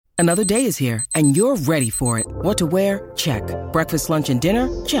Another day is here, and you're ready for it. What to wear? Check. Breakfast, lunch, and dinner?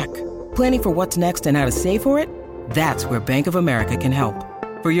 Check. Planning for what's next and how to save for it? That's where Bank of America can help.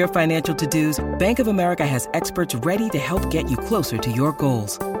 For your financial to-dos, Bank of America has experts ready to help get you closer to your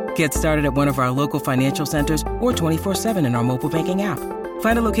goals. Get started at one of our local financial centers or 24/7 in our mobile banking app.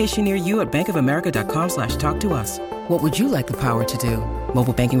 Find a location near you at bankofamerica.com/talktous. What would you like the power to do?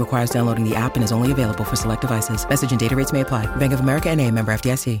 Mobile banking requires downloading the app and is only available for select devices. Message and data rates may apply. Bank of America N.A., member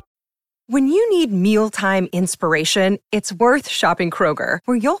FDIC. When you need mealtime inspiration, it's worth shopping Kroger,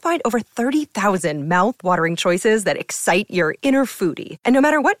 where you'll find over 30,000 mouth-watering choices that excite your inner foodie. And no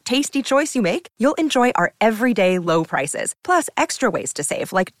matter what tasty choice you make, you'll enjoy our everyday low prices, plus extra ways to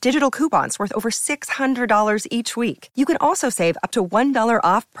save, like digital coupons worth over $600 each week. You can also save up to $1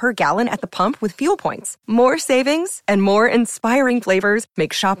 off per gallon at the pump with fuel points. More savings and more inspiring flavors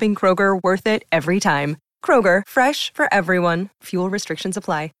make shopping Kroger worth it every time. Kroger, fresh for everyone. Fuel restrictions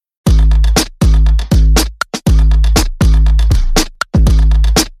apply.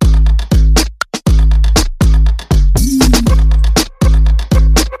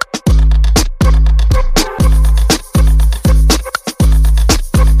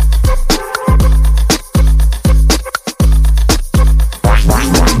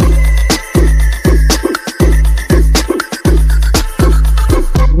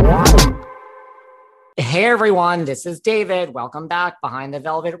 Hey everyone, this is David. Welcome back behind the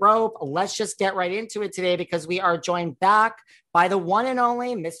velvet rope. Let's just get right into it today because we are joined back by the one and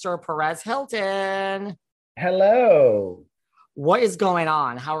only Mr. Perez Hilton. Hello. What is going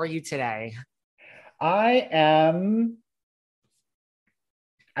on? How are you today? I am,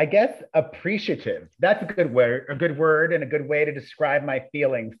 I guess, appreciative. That's a good word and a good way to describe my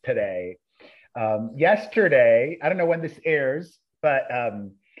feelings today. Yesterday, I don't know when this airs, but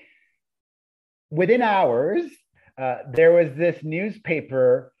within hours, there was this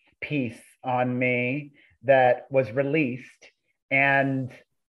newspaper piece on me that was released. And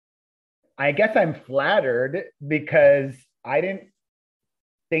I guess I'm flattered because I didn't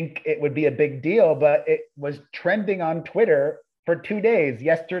think it would be a big deal, but it was trending on Twitter for 2 days,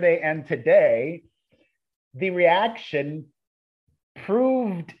 yesterday and today. The reaction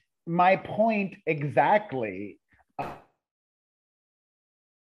proved my point exactly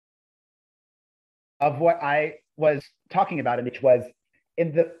of what I was talking about, which was,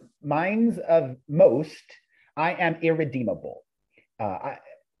 in the minds of most, I am irredeemable.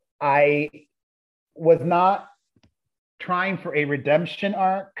 I was not trying for a redemption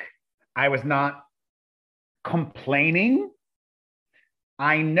arc. I was not complaining.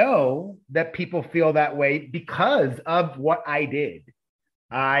 I know that people feel that way because of what I did.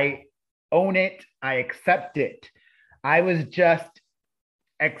 I own it. I accept it. I was just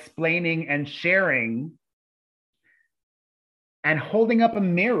explaining and sharing and holding up a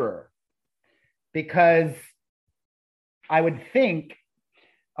mirror, because I would think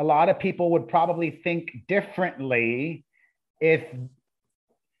a lot of people would probably think differently if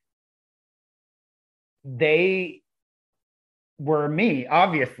they were me,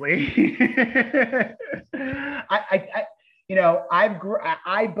 obviously.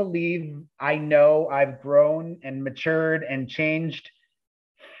 I believe I know I've grown and matured and changed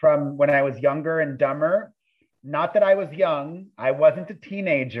from when I was younger and dumber. Not that I was young, I wasn't a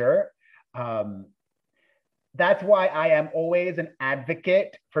teenager. That's why I am always an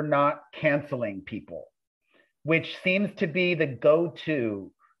advocate for not canceling people, which seems to be the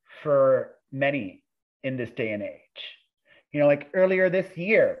go-to for many in this day and age. Like earlier this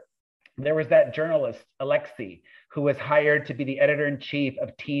year, there was that journalist, Alexi, who was hired to be the editor-in-chief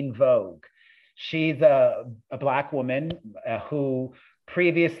of Teen Vogue. She's a Black woman who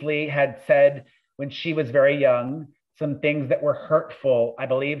previously had said, when she was very young, some things that were hurtful, I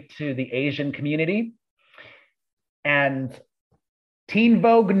believe, to the Asian community. And Teen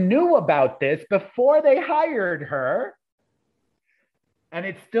Vogue knew about this before they hired her. And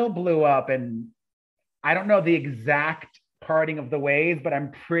it still blew up. And I don't know the exact parting of the ways, but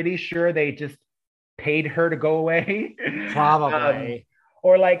I'm pretty sure they just paid her to go away. Probably.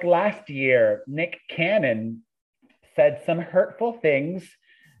 Or like last year, Nick Cannon said some hurtful things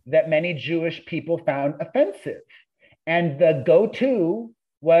that many Jewish people found offensive. And the go-to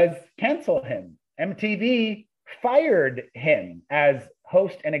was cancel him. MTV fired him as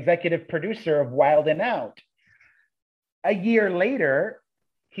host and executive producer of Wild 'N Out. A year later,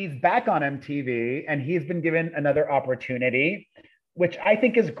 he's back on MTV and he's been given another opportunity, which I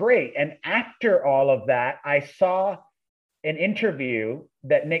think is great. And after all of that, I saw an interview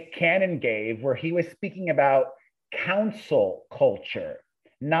that Nick Cannon gave where he was speaking about counsel culture,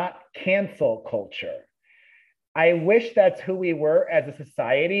 not cancel culture. I wish that's who we were as a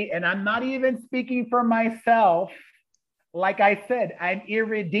society. And I'm not even speaking for myself. Like I said, I'm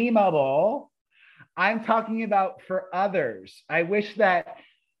irredeemable. I'm talking about for others. I wish that,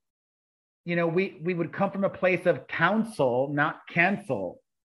 we would come from a place of counsel, not cancel.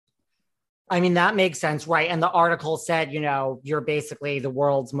 I mean, that makes sense, right? And the article said, you're basically the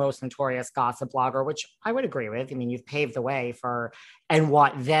world's most notorious gossip blogger, which I would agree with. I mean, you've paved the way and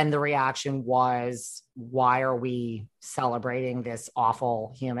what then the reaction was, why are we celebrating this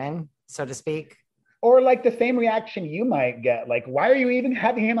awful human, so to speak? Or like the same reaction you might get, like, why are you even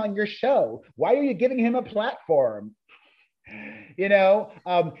having him on your show? Why are you giving him a platform?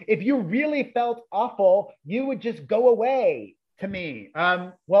 If you really felt awful, you would just go away. To me,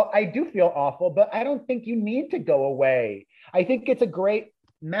 well, I do feel awful, but I don't think you need to go away. I think it's a great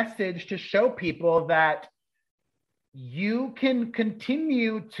message to show people that you can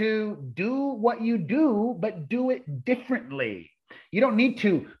continue to do what you do, but do it differently. You don't need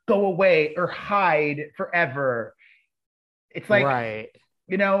to go away or hide forever. It's like, right.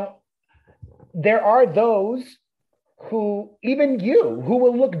 There are those who, even you, who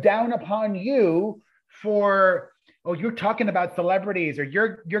will look down upon you for, oh, you're talking about celebrities, or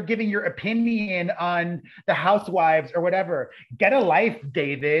you're giving your opinion on the Housewives or whatever. Get a life,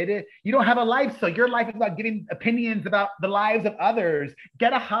 David. You don't have a life, so your life is about giving opinions about the lives of others.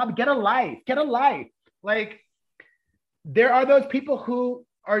 Get a hobby, get a life. Like, there are those people who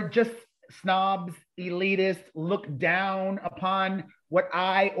are just snobs, elitists, look down upon what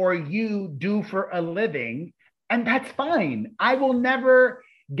I or you do for a living, and that's fine. I will never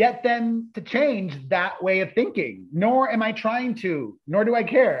get them to change that way of thinking, nor am I trying to, nor do I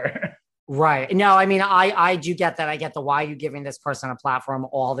care. Right. No, I mean, I do get that. I get the why are you giving this person a platform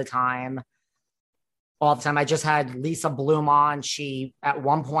all the time. I just had Lisa Bloom on. She, at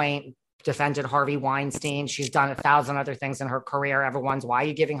one point, defended Harvey Weinstein. She's done 1,000 other things in her career. Everyone's, why are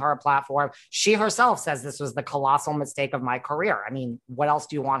you giving her a platform? She herself says this was the colossal mistake of my career. I mean, what else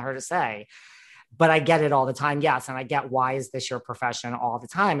do you want her to say? But I get it all the time. Yes. And I get, why is this your profession all the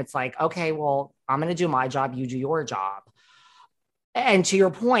time? It's like, okay, well, I'm going to do my job. You do your job. And to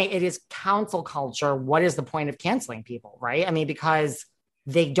your point, it is cancel culture. What is the point of canceling people? Right. I mean, because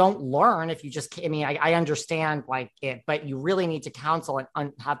they don't learn if you just, I understand like it, but you really need to counsel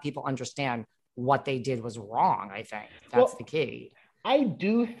and have people understand what they did was wrong. I think that's the key. I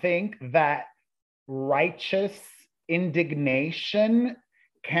do think that righteous indignation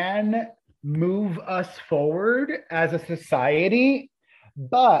can move us forward as a society.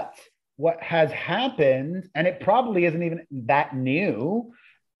 But what has happened, and it probably isn't even that new,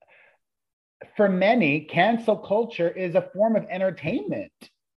 for many, cancel culture is a form of entertainment.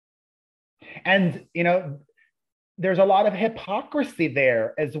 And, there's a lot of hypocrisy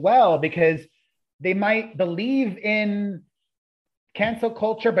there as well, because they might believe in cancel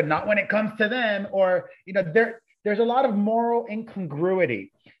culture, but not when it comes to them. Or, there's a lot of moral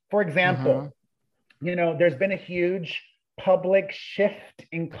incongruity. For example, there's been a huge public shift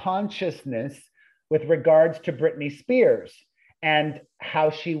in consciousness with regards to Britney Spears and how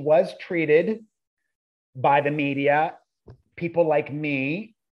she was treated by the media, people like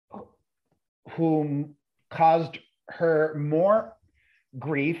me, whom caused her more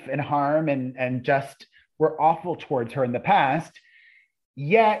grief and harm and just were awful towards her in the past.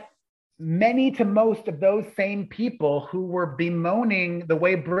 Yet, many to most of those same people who were bemoaning the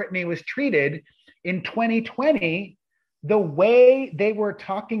way Britney was treated in 2020, the way they were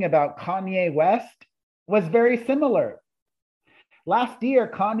talking about Kanye West was very similar. Last year,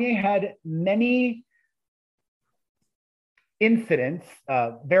 Kanye had many incidents,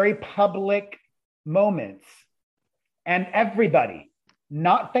 very public moments, and everybody,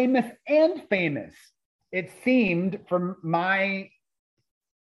 not famous and famous, it seemed from my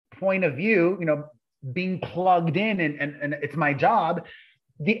point of view, being plugged in and it's my job,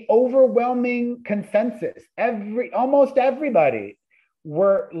 the overwhelming consensus, almost everybody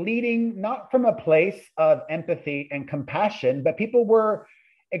were leading not from a place of empathy and compassion, but people were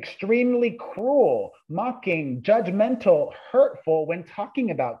extremely cruel, mocking, judgmental, hurtful when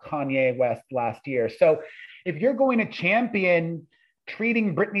talking about Kanye West last year. So if you're going to champion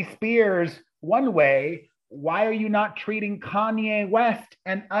treating Britney Spears one way, why are you not treating Kanye West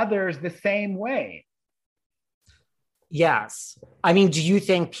and others the same way? Yes. I mean, do you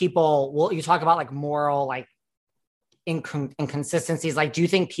think people, well, you talk about like moral, like inconsistencies. Like, do you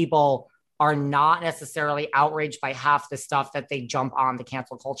think people are not necessarily outraged by half the stuff that they jump on the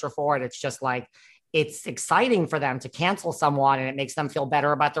cancel culture for? And it's just like, it's exciting for them to cancel someone and it makes them feel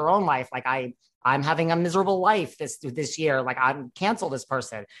better about their own life. Like I'm having a miserable life this year. Like I'm cancel this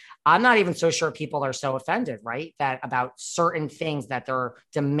person. I'm not even so sure people are so offended, right? That about certain things that they're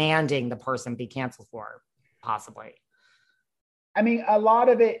demanding the person be canceled for, possibly. I mean, a lot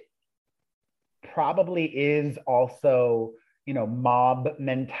of it probably is also, mob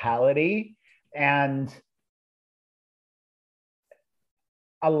mentality. And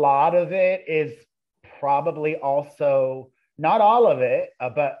a lot of it is probably also, not all of it,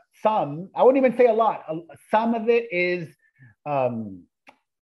 but some, I wouldn't even say a lot. Some of it is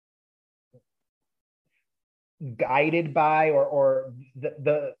guided by, or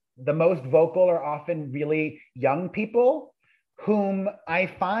the most vocal are often really young people, whom I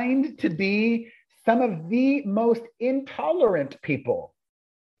find to be some of the most intolerant people.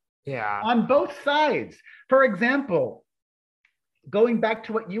 Yeah. On both sides. For example, going back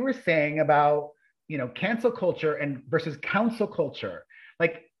to what you were saying about, cancel culture and versus counsel culture,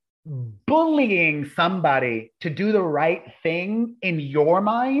 like bullying somebody to do the right thing in your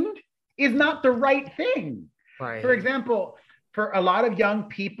mind is not the right thing. Right. For example, for a lot of young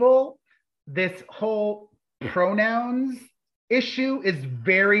people, this whole pronouns issue is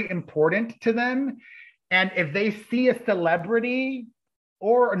very important to them. And if they see a celebrity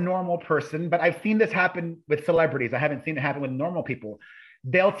or a normal person, but I've seen this happen with celebrities, I haven't seen it happen with normal people.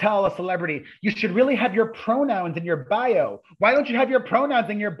 They'll tell a celebrity, you should really have your pronouns in your bio. Why don't you have your pronouns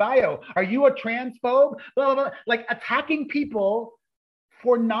in your bio? Are you a transphobe? Blah, blah, blah. Like attacking people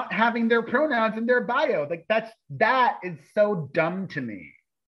for not having their pronouns in their bio. Like that is so dumb to me.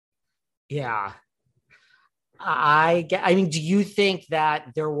 Yeah. I mean, do you think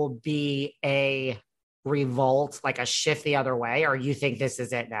that there will be a revolt, like a shift the other way, or you think this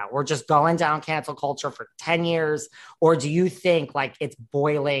is it now? We're just going down cancel culture for 10 years, or do you think like it's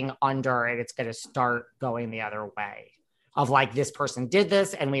boiling under and it's going to start going the other way of like, this person did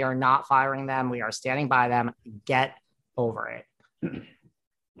this and we are not firing them, we are standing by them, get over it?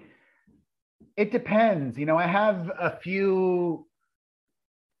 It depends. I have a few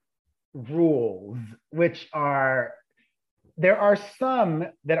rules, which are, there are some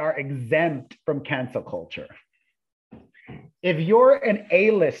that are exempt from cancel culture. If you're an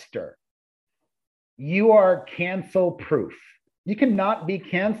A-lister, you are cancel proof. You cannot be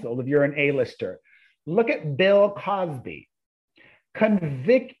canceled if you're an A-lister. Look at Bill Cosby.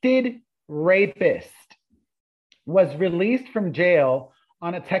 Convicted rapist, was released from jail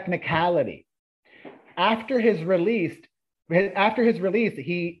on a technicality. After his release,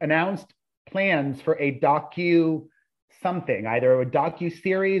 he announced plans for a something, either a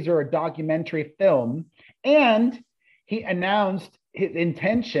docu-series or a documentary film, and he announced his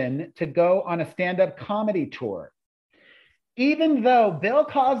intention to go on a stand-up comedy tour. Even though Bill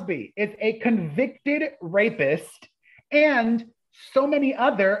Cosby is a convicted rapist, and so many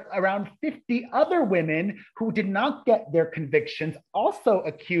around 50 other women who did not get their convictions also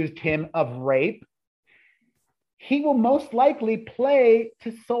accused him of rape, he will most likely play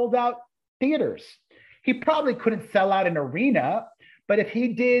to sold out theaters. He probably couldn't sell out an arena, but if he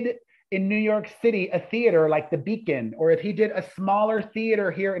did in New York City a theater like the Beacon, or if he did a smaller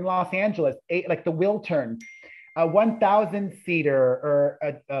theater here in Los Angeles, like the Wiltern, a 1,000-seater or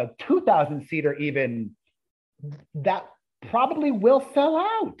a 2,000-seater even, that probably will sell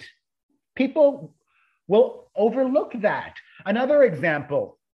out. People will overlook that. Another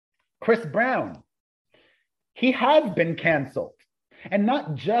example, Chris Brown. He has been canceled. And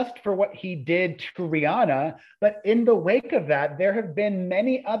not just for what he did to Rihanna, but in the wake of that, there have been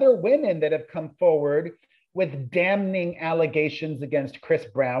many other women that have come forward with damning allegations against Chris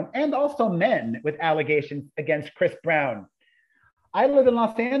Brown, and also men with allegations against Chris Brown. I live in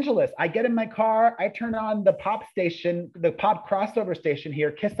Los Angeles. I get in my car, I turn on the pop station, the pop crossover station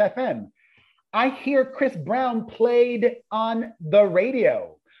here, Kiss FM. I hear Chris Brown played on the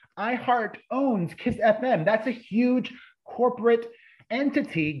radio. iHeart owns Kiss FM. That's a huge corporate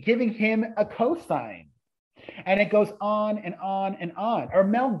entity giving him a cosign. And it goes on and on and on. Or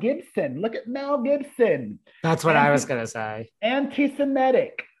Mel Gibson. Look at Mel Gibson. That's what I was going to say.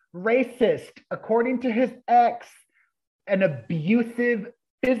 Anti-Semitic, racist, according to his ex, an abusive,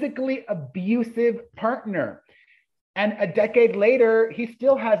 physically abusive partner. And a decade later, he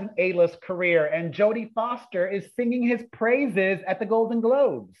still has an A-list career. And Jodie Foster is singing his praises at the Golden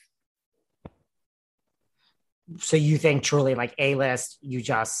Globes. So you think truly like A-list,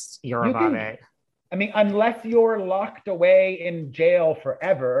 you're above it? I mean, unless you're locked away in jail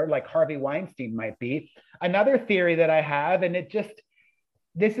forever, like Harvey Weinstein might be. Another theory that I have, and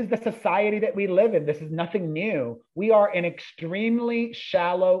This is the society that we live in. This is nothing new. We are an extremely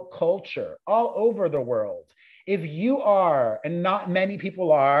shallow culture all over the world. If you are, and not many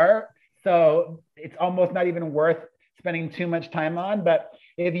people are, so it's almost not even worth spending too much time on, but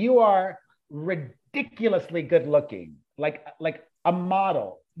if you are ridiculously good looking, like a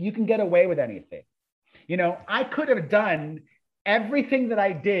model, you can get away with anything. You know, I could have done everything that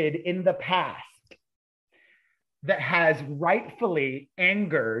I did in the past that has rightfully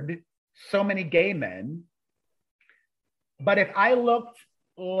angered so many gay men. But if I looked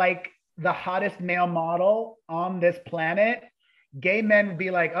like the hottest male model on this planet, gay men would be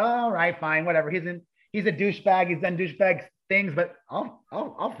like, oh, all right, fine, whatever. He's a douchebag. He's done douchebag things, but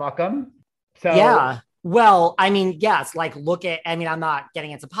I'll fuck him. So yeah. Well, I mean, yes, like look at, I mean, I'm not getting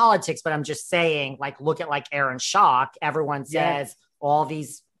into politics, but I'm just saying, like, look at like Aaron Schock. Everyone says yes. all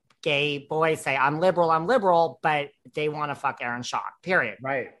these gay boys say, I'm liberal, but they want to fuck Aaron Schock, period.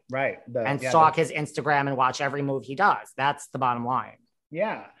 Right. Stalk his Instagram and watch every move he does. That's the bottom line.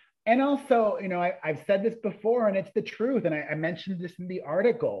 Yeah. And also, you know, I've said this before and it's the truth. And I mentioned this in the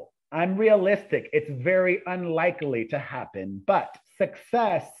article. I'm realistic. It's very unlikely to happen, but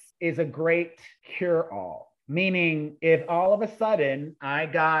success is a great cure-all. Meaning if all of a sudden I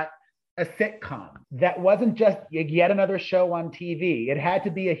got a sitcom that wasn't just yet another show on TV, it had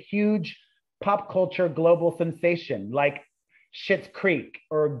to be a huge pop culture global sensation like Schitt's Creek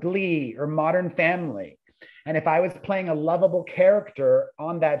or Glee or Modern Family. And if I was playing a lovable character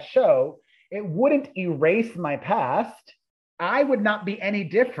on that show, it wouldn't erase my past. I would not be any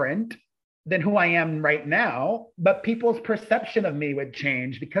different than who I am right now, but people's perception of me would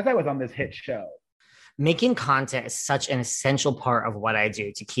change because I was on this hit show. Making content is such an essential part of what I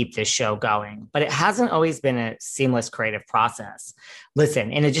do to keep this show going, but it hasn't always been a seamless creative process.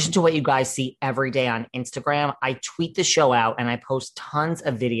 Listen, in addition to what you guys see every day on Instagram, I tweet the show out and I post tons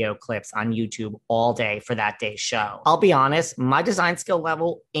of video clips on YouTube all day for that day's show. I'll be honest, my design skill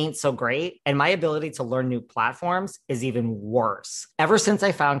level ain't so great, and my ability to learn new platforms is even worse. Ever since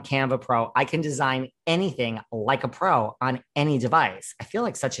I found Canva Pro, I can design anything like a pro on any device. I feel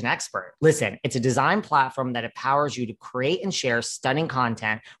like such an expert. Listen, it's a design platform that empowers you to create and share stunning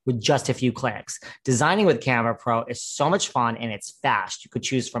content with just a few clicks. Designing with Canva Pro is so much fun and it's fast. You could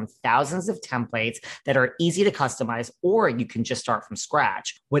choose from thousands of templates that are easy to customize, or you can just start from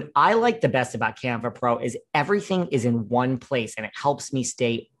scratch. What I like the best about Canva Pro is everything is in one place and it helps me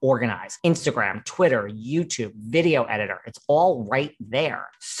stay organized. Instagram, Twitter, YouTube, video editor, it's all right there.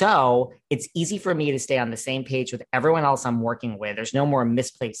 So it's easy for me to stay on the same page with everyone else I'm working with. There's no more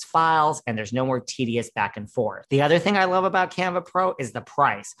misplaced files and there's no more tedious back and forth. The other thing I love about Canva Pro is the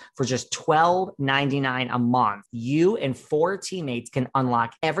price. For just $12.99 a month, you and 4 teammates can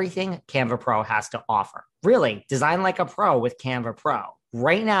unlock everything Canva Pro has to offer. Really, design like a pro with Canva Pro.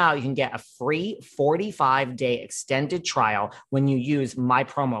 Right now, you can get a free 45-day extended trial when you use my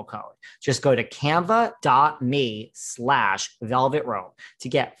promo code. Just go to canva.me/velvet rope to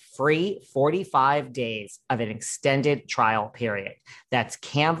get free 45 days of an extended trial period. That's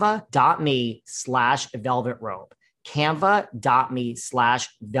canva.me/velvet rope.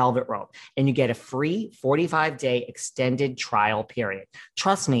 Canva.me/velvet rope. And you get a free 45-day extended trial period.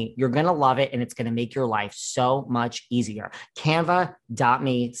 Trust me, you're going to love it and it's going to make your life so much easier.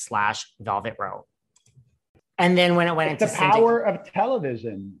 Canva.me/velvet rope. And then when it went into the power of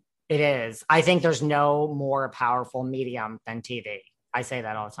television. It is. I think there's no more powerful medium than TV. I say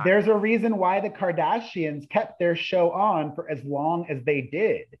that all the time. There's a reason why the Kardashians kept their show on for as long as they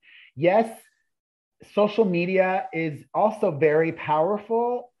did. Yes, social media is also very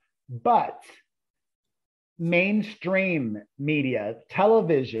powerful, but mainstream media,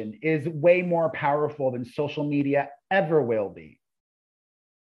 television, is way more powerful than social media ever will be.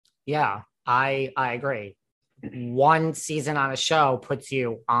 Yeah, I agree. One season on a show puts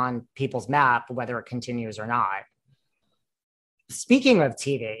you on people's map, whether it continues or not. Speaking of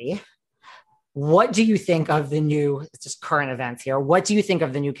TV, what do you think of the new, just current events here? What do you think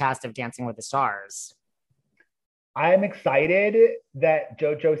of the new cast of Dancing with the Stars? I'm excited that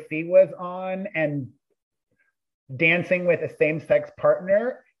JoJo Siwa's on and dancing with a same-sex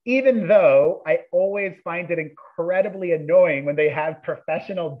partner, even though I always find it incredibly annoying when they have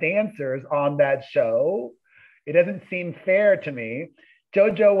professional dancers on that show. It doesn't seem fair to me.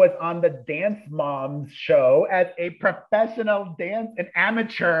 JoJo was on the Dance Moms show as a professional an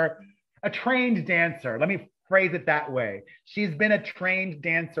amateur, a trained dancer. Let me phrase it that way. She's been a trained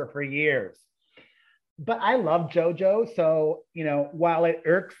dancer for years. But I love JoJo. So, you know, while it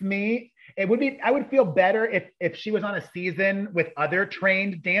irks me, I would feel better if she was on a season with other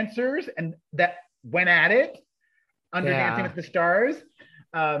trained dancers and that went at it under Dancing with the Stars.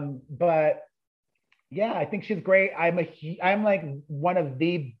 But yeah, I think she's great. I'm like one of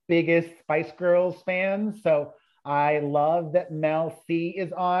the biggest Spice Girls fans, so I love that Mel C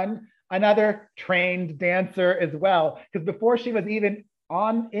is on. Another trained dancer as well, because before she was even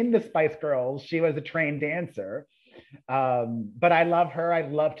on in the Spice Girls, she was a trained dancer. But I love her.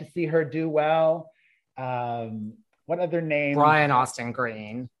 I'd love to see her do well. What other names? Brian Austin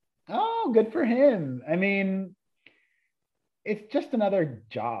Green. Oh, good for him. I mean, it's just another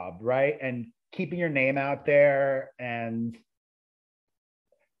job, right? And keeping your name out there and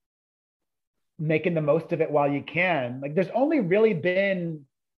making the most of it while you can. Like, there's only really been,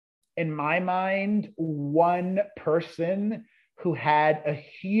 in my mind, one person who had a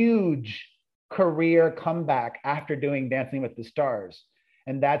huge career comeback after doing Dancing with the Stars,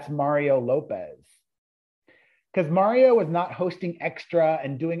 and that's Mario Lopez. Because Mario was not hosting Extra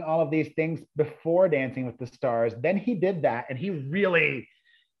and doing all of these things before Dancing with the Stars. Then he did that, and he really,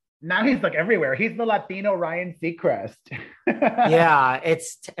 now he's like everywhere. He's the Latino Ryan Seacrest. Yeah,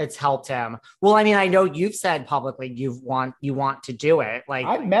 it's helped him. Well, I mean, I know you've said publicly you want to do it. Like,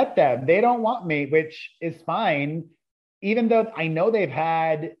 I've met them. They don't want me, which is fine. Even though I know they've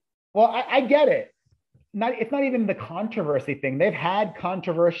had, well, I get it. It's not even the controversy thing. They've had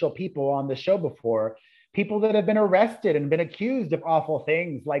controversial people on the show before. People that have been arrested and been accused of awful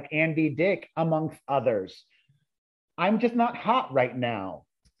things, like Andy Dick, amongst others. I'm just not hot right now.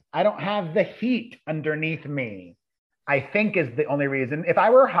 I don't have the heat underneath me, I think, is the only reason. If I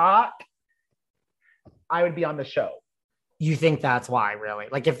were hot, I would be on the show. You think that's why, really?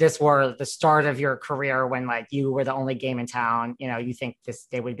 Like, if this were the start of your career when like you were the only game in town, you know, you think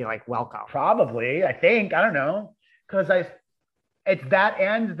they would be like, welcome? Probably. I think. I don't know. Because it's that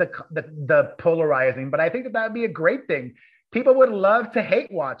and the polarizing, but I think that would be a great thing. People would love to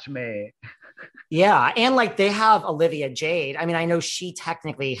hate watch me. Yeah. And like they have Olivia Jade. I mean, I know she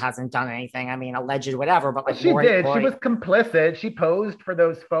technically hasn't done anything. I mean, alleged, whatever, but like she did. She was complicit. She posed for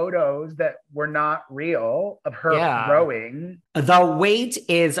those photos that were not real of her growing. The wait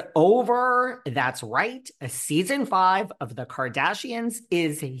is over. That's right. Season 5 of The Kardashians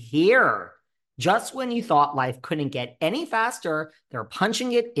is here. Just when you thought life couldn't get any faster, they're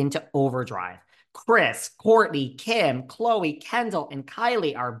punching it into overdrive. Kris, Kourtney, Kim, Khloe, Kendall, and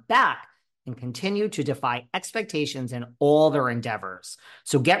Kylie are back and continue to defy expectations in all their endeavors.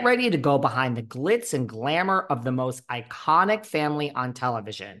 So get ready to go behind the glitz and glamour of the most iconic family on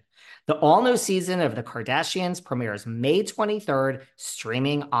television. The all-new season of The Kardashians premieres May 23rd,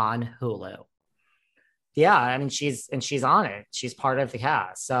 streaming on Hulu. Yeah, I mean, she's on it. She's part of the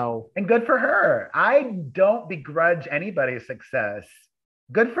cast. So, and good for her. I don't begrudge anybody's success.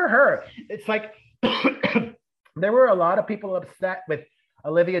 Good for her. It's like there were a lot of people upset with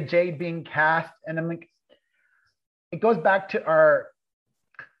Olivia Jade being cast, and I'm like, it goes back to our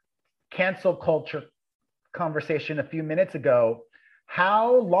cancel culture conversation a few minutes ago.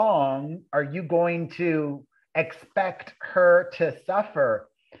 How long are you going to expect her to suffer?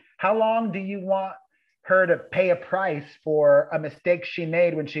 How long do you want her to pay a price for a mistake she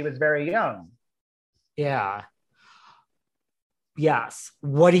made when she was very young? Yeah. Yes.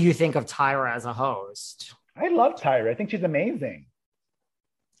 What do you think of Tyra as a host? I love Tyra. I think she's amazing.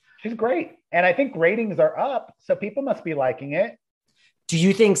 She's great. And I think ratings are up, so people must be liking it. Do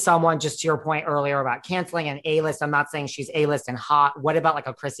you think someone, just to your point earlier about canceling an A-list, I'm not saying she's A-list and hot. What about like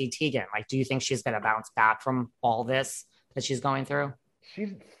a Chrissy Teigen? Like, do you think she's going to bounce back from all this that she's going through?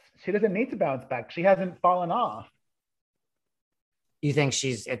 She doesn't need to bounce back. She hasn't fallen off. You think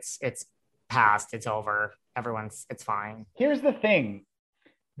it's past, it's over, it's fine? Here's the thing.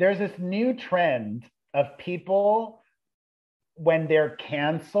 There's this new trend of people, when they're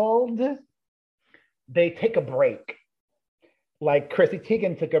canceled, they take a break. Like Chrissy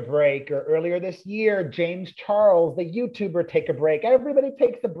Teigen took a break, or earlier this year, James Charles, the YouTuber, take a break. Everybody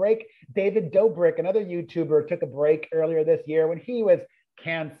takes a break. David Dobrik, another YouTuber, took a break earlier this year when he was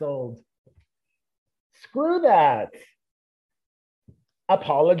canceled. Screw that.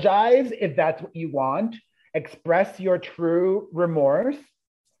 Apologize if that's what you want. Express your true remorse.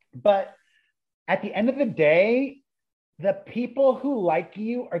 But at the end of the day, the people who like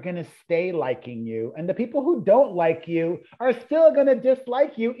you are going to stay liking you. And the people who don't like you are still going to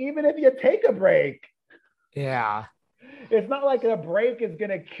dislike you, even if you take a break. Yeah. It's not like a break is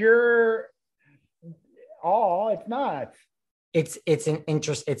going to cure all. It's not. It's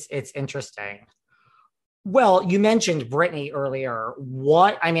interesting. Well, you mentioned Britney earlier.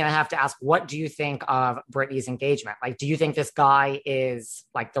 I have to ask, what do you think of Britney's engagement? Like, do you think this guy is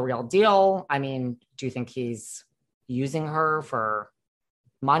like the real deal? I mean, do you think he's using her for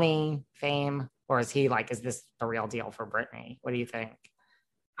money, fame, or is this the real deal for Britney? What do you think?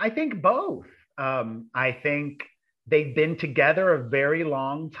 I think both. I think they've been together a very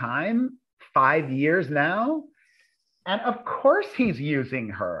long time, 5 years now. And of course he's using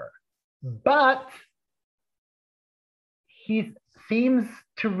her, but he seems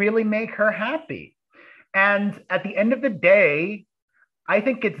to really make her happy. And at the end of the day, I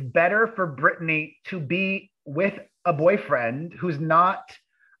think it's better for Britney to be with a boyfriend who's not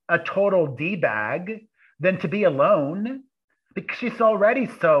a total D-bag than to be alone because she's already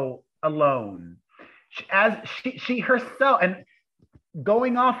so alone. As she herself, and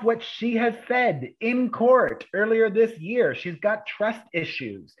going off what she has said in court earlier this year, she's got trust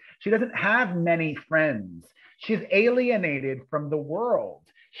issues. She doesn't have many friends. She's alienated from the world.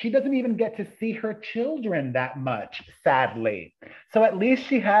 She doesn't even get to see her children that much, sadly. So at least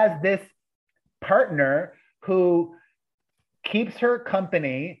she has this partner who keeps her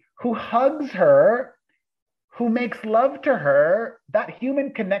company, who hugs her, who makes love to her. That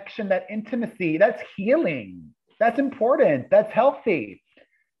human connection, that intimacy, that's healing. That's important. That's healthy.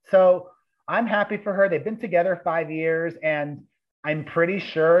 So I'm happy for her. They've been together 5 years, and I'm pretty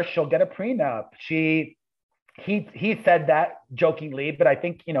sure she'll get a prenup. He said that jokingly, but I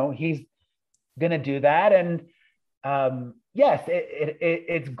think he's gonna do that. And yes,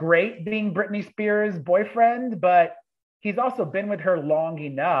 it's great being Britney Spears' boyfriend, but he's also been with her long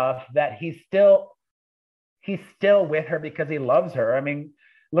enough that he's still with her because he loves her. I mean,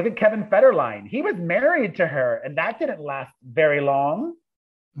 look at Kevin Federline. He was married to her, and that didn't last very long.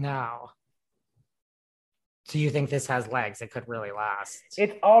 No. So you think this has legs? It could really last.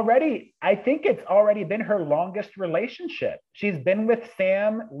 I think it's already been her longest relationship. She's been with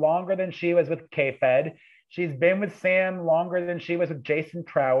Sam longer than she was with K-Fed. She's been with Sam longer than she was with Jason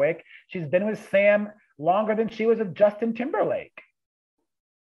Trawick. She's been with Sam longer than she was with Justin Timberlake.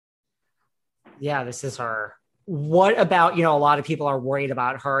 Yeah, this is her. What about, a lot of people are worried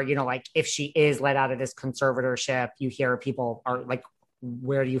about her, like if she is let out of this conservatorship, you hear people are like,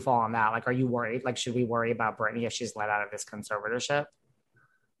 where do you fall on that? Like, are you worried? Like, should we worry about Britney if she's let out of this conservatorship?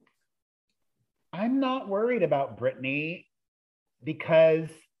 I'm not worried about Britney because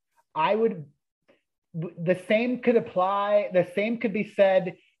the same could apply. The same could be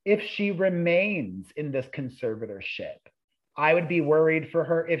said if she remains in this conservatorship. I would be worried for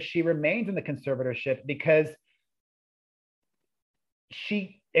her if she remains in the conservatorship because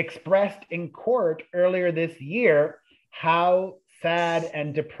she expressed in court earlier this year how sad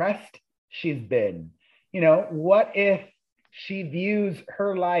and depressed she's been. What if she views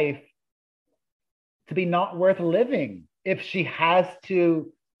her life to be not worth living if she has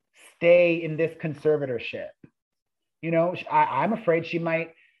to stay in this conservatorship? I'm afraid she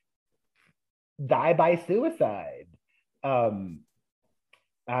might die by suicide. I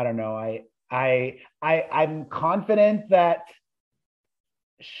don't know. I'm confident that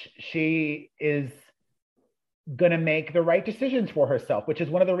she is going to make the right decisions for herself, which is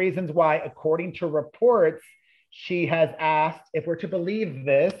one of the reasons why, according to reports, she has asked, if we're to believe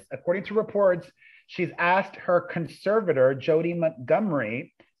this, according to reports, she's asked her conservator, Jody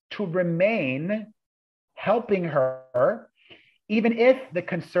Montgomery, to remain helping her, even if the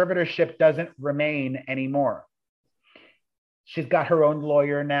conservatorship doesn't remain anymore. She's got her own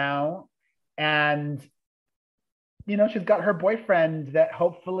lawyer now, and she's got her boyfriend that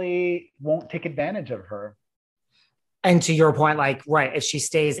hopefully won't take advantage of her. And to your point, like, right, if she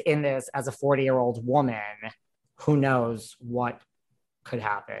stays in this as a 40-year-old woman, who knows what could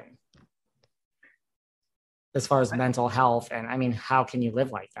happen as far as mental health. And I mean, how can you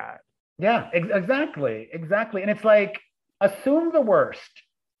live like that? Yeah, exactly. And it's like, assume the worst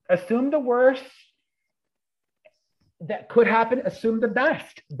that could happen. Assume the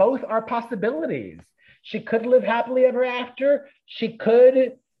best. Both are possibilities. She could live happily ever after. She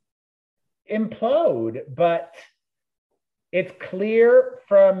could implode, but it's clear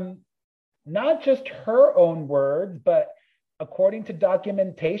from not just her own words, but according to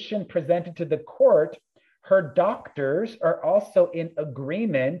documentation presented to the court, her doctors are also in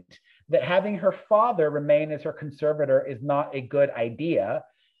agreement that having her father remain as her conservator is not a good idea.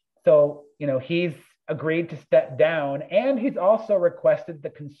 So, he's agreed to step down, and he's also requested the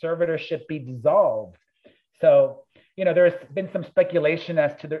conservatorship be dissolved. So, there's been some speculation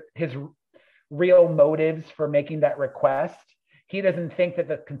as to his real motives for making that request. He doesn't think that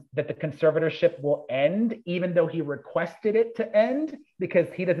the conservatorship will end, even though he requested it to end, because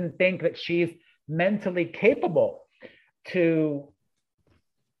he doesn't think that she's mentally capable to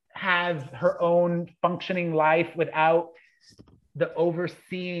have her own functioning life without the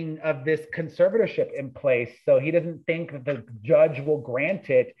overseeing of this conservatorship in place. So he doesn't think that the judge will grant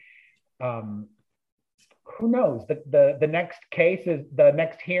it. who knows? The next case is, the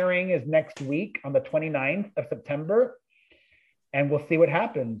next hearing is next week on the 29th of September, and we'll see what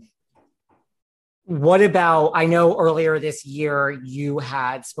happens. What about, I know earlier this year you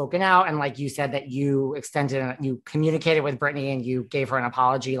had spoken out and like you said that you communicated with Britney and you gave her an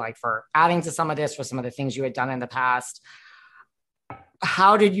apology, like for adding to some of this, for some of the things you had done in the past.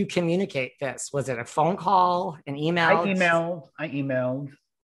 How did you communicate this? Was it a phone call, an email? I emailed.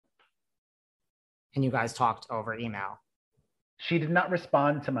 And you guys talked over email. She did not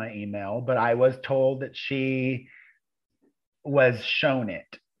respond to my email, but I was told that she was shown it.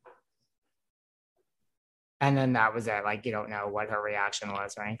 And then that was it. Like, you don't know what her reaction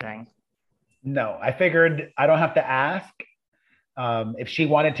was or anything. No, I figured I don't have to ask. If she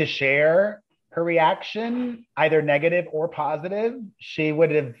wanted to share her reaction, either negative or positive, she would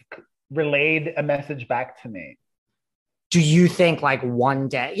have relayed a message back to me. Do you think like one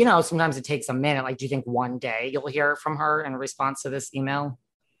day, you know, sometimes it takes a minute. Like, do you think one day you'll hear from her in response to this email?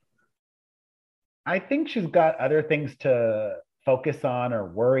 I think she's got other things to focus on or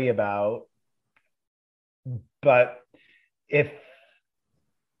worry about. But if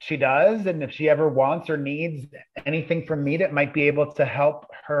she does, and if she ever wants or needs anything from me that might be able to help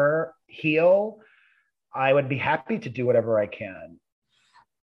her heal, I would be happy to do whatever I can.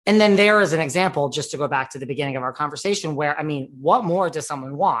 And then there is an example, just to go back to the beginning of our conversation, where, I mean, what more does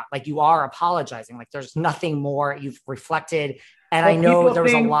someone want? Like, you are apologizing. Like, there's nothing more. You've reflected. And well, I know there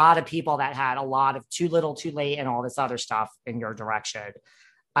was a lot of people that had a lot of too little, too late, and all this other stuff in your direction.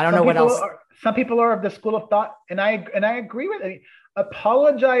 I don't know what else. Some people are of the school of thought, and I agree with it.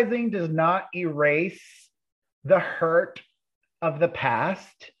 Apologizing does not erase the hurt of the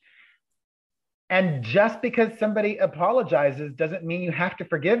past. And just because somebody apologizes doesn't mean you have to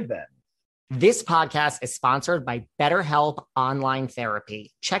forgive them. This podcast is sponsored by BetterHelp Online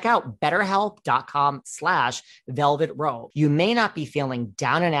Therapy. Check out BetterHelp.com/Velvet Rope. You may not be feeling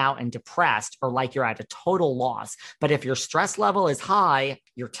down and out and depressed or like you're at a total loss, but if your stress level is high,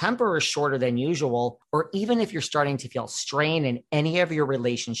 your temper is shorter than usual, or even if you're starting to feel strain in any of your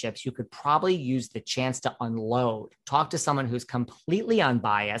relationships, you could probably use the chance to unload. Talk to someone who's completely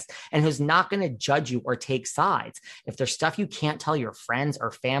unbiased and who's not going to judge you or take sides. If there's stuff you can't tell your friends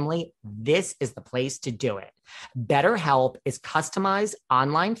or family, this is the place to do it. BetterHelp is customized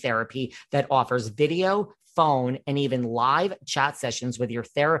online therapy that offers video, phone, and even live chat sessions with your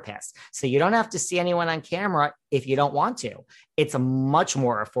therapist. So you don't have to see anyone on camera if you don't want to. It's much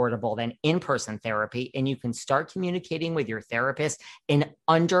more affordable than in-person therapy, and you can start communicating with your therapist in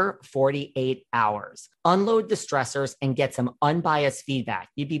under 48 hours. Unload the stressors and get some unbiased feedback.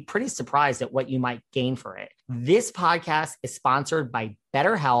 You'd be pretty surprised at what you might gain for it. This podcast is sponsored by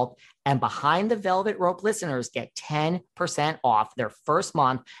BetterHelp, and Behind the Velvet Rope listeners get 10% off their first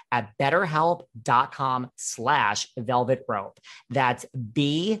month at BetterHelp.com/Velvet Rope. That's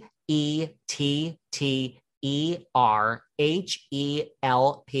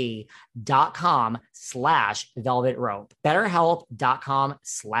BetterHelp.com/Velvet Rope.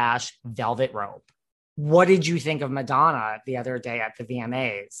 BetterHelp.com/Velvet Rope. What did you think of Madonna the other day at the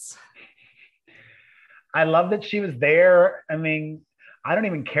VMAs? I love that she was there. I mean, I don't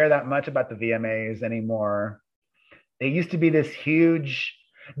even care that much about the VMAs anymore. They used to be this huge,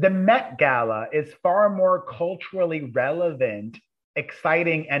 the Met Gala is far more culturally relevant,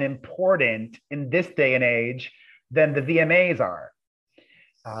 exciting, and important in this day and age than the VMAs are.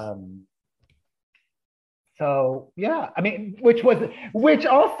 So yeah, I mean, which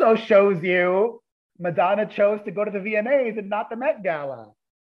also shows you Madonna chose to go to the VMAs and not the Met Gala.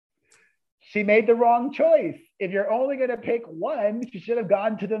 She made the wrong choice. If you're only going to pick one, she should have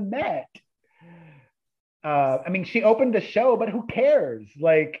gone to the Met. I mean, she opened the show, but who cares?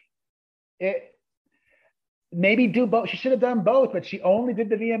 Like, maybe do both. She should have done both, but she only did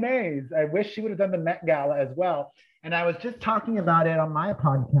the VMAs. I wish she would have done the Met Gala as well. And I was just talking about it on my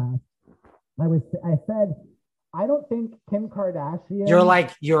podcast. I said, I don't think Kim Kardashian. You're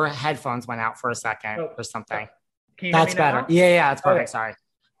like, your headphones went out for a second or something. That's better. Yeah, it's perfect. Okay. Sorry.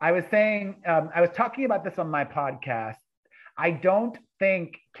 I was saying, I was talking about this on my podcast. I don't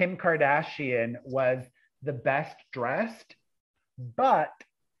think Kim Kardashian was the best dressed, but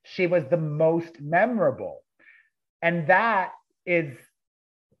she was the most memorable. And that is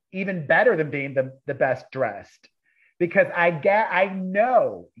even better than being the best dressed. Because I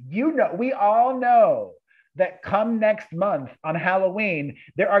know, we all know that come next month on Halloween,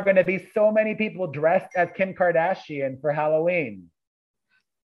 there are going to be so many people dressed as Kim Kardashian for Halloween.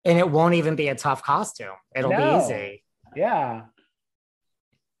 And it won't even be a tough costume. It'll be easy. Yeah.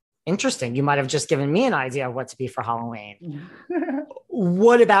 Interesting. You might have just given me an idea of what to be for Halloween.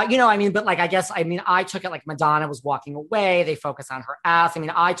 what about, I mean, but like, I guess, I mean, I took it like Madonna was walking away. They focus on her ass. I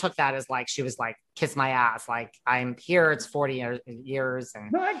mean, I took that as like, she was like, kiss my ass. Like, I'm here. It's 40 years.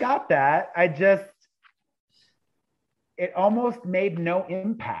 And No, I got that. It almost made no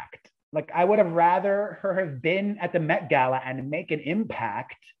impact. Like, I would have rather her have been at the Met Gala and make an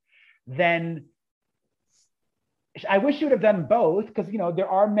impact than, I wish you would have done both, because, there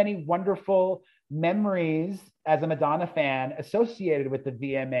are many wonderful memories as a Madonna fan associated with the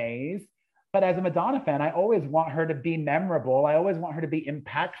VMAs. But as a Madonna fan, I always want her to be memorable. I always want her to be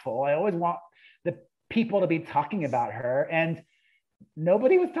impactful. I always want the people to be talking about her. And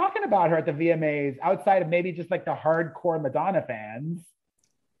nobody was talking about her at the VMAs outside of maybe just like the hardcore Madonna fans.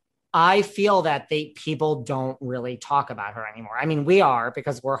 I feel that people don't really talk about her anymore. I mean, we are,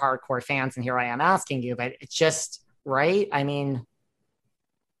 because we're hardcore fans, and here I am asking you, but it's just, right? I mean,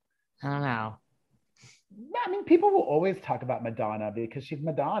 I don't know. I mean, people will always talk about Madonna because she's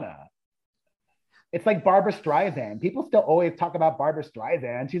Madonna. It's like Barbra Streisand. People still always talk about Barbra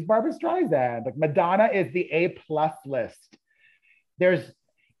Streisand. She's Barbra Streisand. Like, Madonna is the A+ list.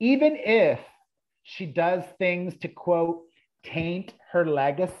 Even if she does things to, quote, taint her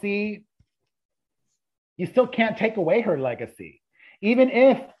legacy, you still can't take away her legacy. Even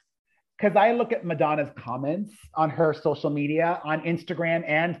if, because I look at Madonna's comments on her social media, on Instagram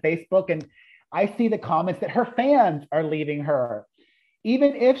and Facebook, and I see the comments that her fans are leaving her.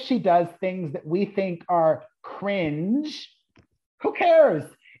 Even if she does things that we think are cringe, who cares?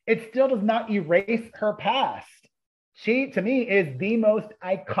 It still does not erase her past. She, to me, is the most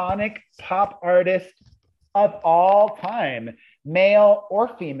iconic pop artist of all time, male or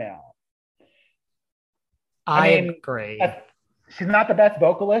female. I agree. She's not the best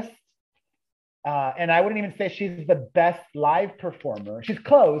vocalist. And I wouldn't even say she's the best live performer. She's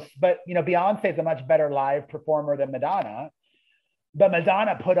close, but Beyonce is a much better live performer than Madonna. But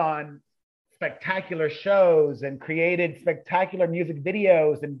Madonna put on spectacular shows and created spectacular music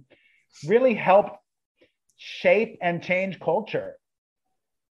videos and really helped shape and change culture.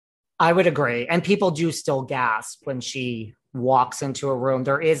 I would agree. And people do still gasp when she walks into a room.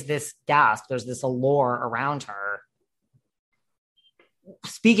 There is this gasp. There's this allure around her.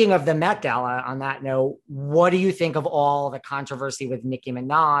 Speaking of the Met Gala, on that note, what do you think of all the controversy with Nicki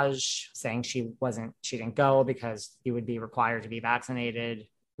Minaj saying she didn't go because you would be required to be vaccinated,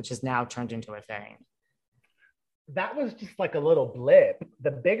 which has now turned into a thing? That was just like a little blip.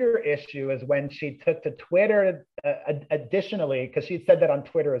 The bigger issue is when she took to Twitter, additionally, because she said that on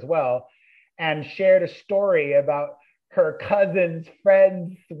Twitter as well, and shared a story about her cousin's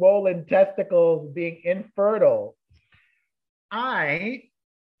friend's swollen testicles being infertile. I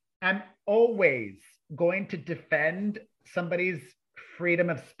am always going to defend somebody's freedom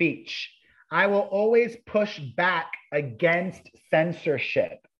of speech. I will always push back against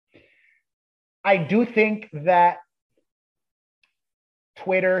censorship. I do think that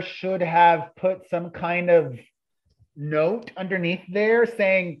Twitter should have put some kind of note underneath there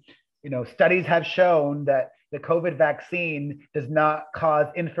saying, studies have shown that the COVID vaccine does not cause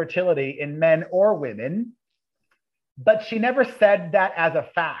infertility in men or women. But she never said that as a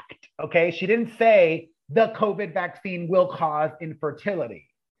fact, okay? She didn't say the COVID vaccine will cause infertility.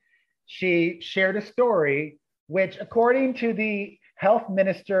 She shared a story which, according to the health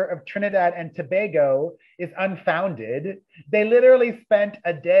minister of Trinidad and Tobago, is unfounded. They literally spent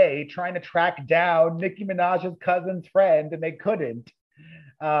a day trying to track down Nicki Minaj's cousin's friend, and they couldn't.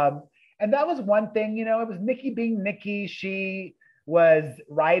 And that was one thing, it was Nicki being Nicki. She was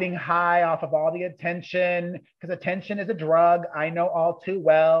riding high off of all the attention, because attention is a drug. I know all too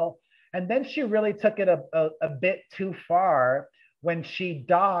well. And then she really took it a bit too far when she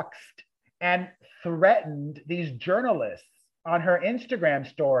doxed and threatened these journalists on her Instagram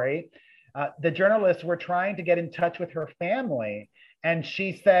story. The journalists were trying to get in touch with her family. And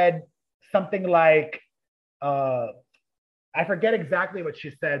she said something like, I forget exactly what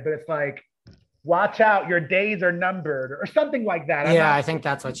she said, but it's like, watch out, your days are numbered, or something like that. I think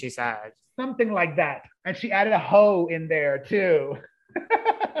that's what she said. Something like that. And she added a hoe in there too.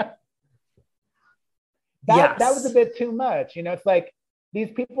 That was a bit too much. It's like, these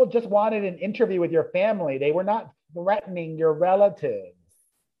people just wanted an interview with your family. They were not threatening your relatives.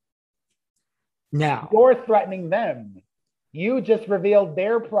 No. You're threatening them. You just revealed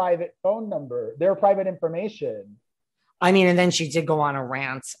their private phone number, their private information. I mean, and then she did go on a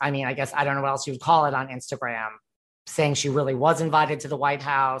rant. I mean, I guess, I don't know what else you would call it, on Instagram, saying she really was invited to the White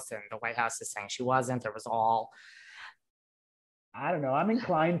House, and the White House is saying she wasn't. There was all... I don't know. I'm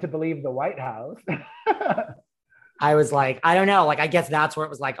inclined to believe the White House. I was like, I don't know. Like, I guess that's where it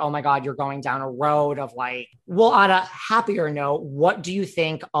was like, oh my God, you're going down a road of like, well, on a happier note, what do you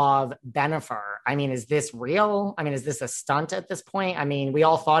think of Bennifer? I mean, is this real? I mean, is this a stunt at this point? I mean, we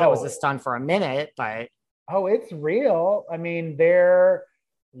all thought it was a stunt for a minute, but. Oh, it's real. I mean, they're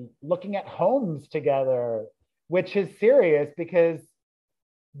looking at homes together, which is serious because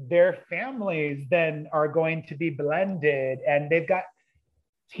their families then are going to be blended and they've got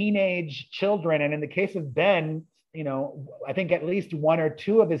teenage children. And in the case of Ben, I think at least one or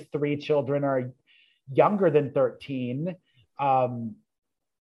two of his three children are younger than 13.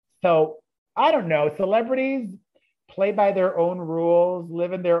 So I don't know. Celebrities play by their own rules,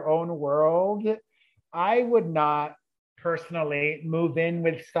 live in their own world. I would not personally move in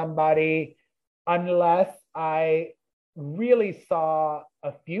with somebody unless I really saw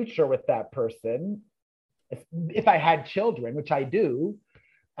a future with that person. If I had children, which I do,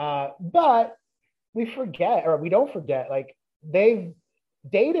 but we don't forget, like they've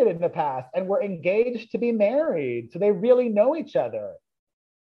dated in the past and were engaged to be married. So they really know each other.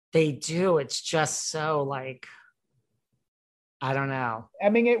 They do. It's just so like, I don't know. I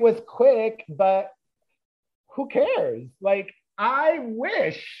mean, it was quick, but who cares? Like, I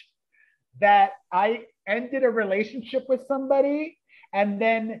wish that I ended a relationship with somebody and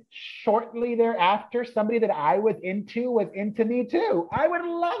then shortly thereafter, somebody that I was into me too. I would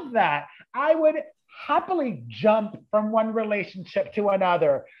love that. I would happily jump from one relationship to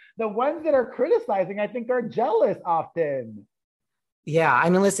another. The ones that are criticizing, I think, are jealous often. Yeah, I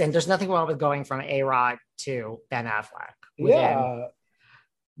mean, listen, there's nothing wrong with going from A-Rod to Ben Affleck. Yeah.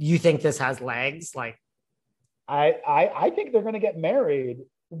 You think this has legs? Like, I think they're going to get married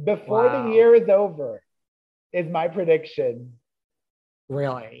before the year is over, is my prediction.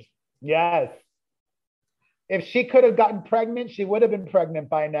 Really? Yes. If she could have gotten pregnant, she would have been pregnant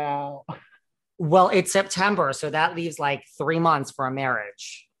by now. Well, it's September, so that leaves like 3 months for a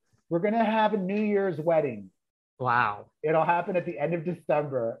marriage. We're going to have a New Year's wedding. Wow. It'll happen at the end of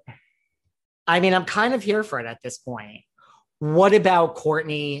December. I mean, I'm kind of here for it at this point. What about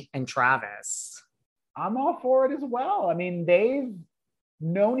Courtney and Travis? I'm all for it as well. I mean, they've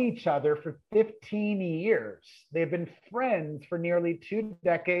known each other for 15 years. They've been friends for nearly 2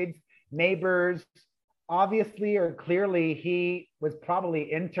 decades, neighbors. Obviously, or clearly, he was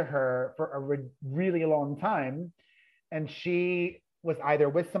probably into her for a really long time. And she was either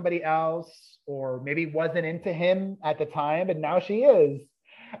with somebody else or maybe wasn't into him at the time. And now she is.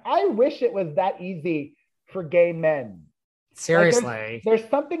 I wish it was that easy for gay men. Seriously. Like there's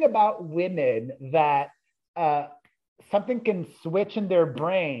something about women that something can switch in their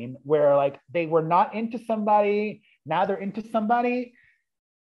brain where like they were not into somebody, now they're into somebody.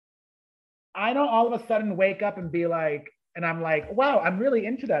 I don't all of a sudden wake up and be like, and I'm like, wow, I'm really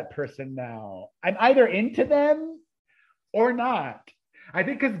into that person now. I'm either into them or not. I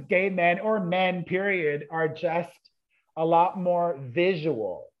think because gay men or men, period, are just a lot more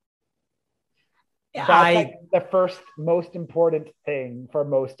visual. That's like the first most important thing for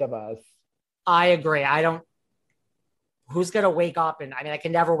most of us. I agree. Who's going to wake up? And I mean, I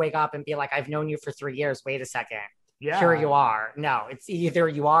can never wake up and be like, I've known you for 3 years. Wait a second. Yeah. Here you are. No, it's either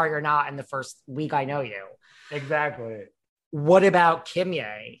you are or you're not in the first week I know you. Exactly. What about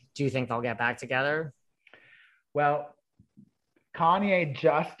Kimye? Do you think they'll get back together? Well, Kanye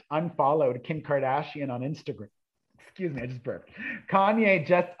just unfollowed Kim Kardashian on Instagram. Excuse me, I just burped. Kanye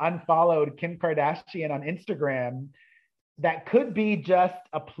just unfollowed Kim Kardashian on Instagram. That could be just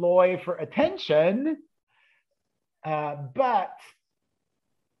a ploy for attention. But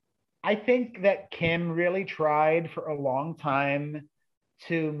I think that Kim really tried for a long time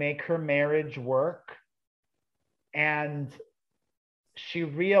to make her marriage work. And she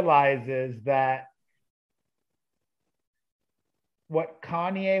realizes that what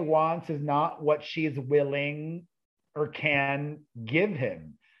Kanye wants is not what she's willing or can give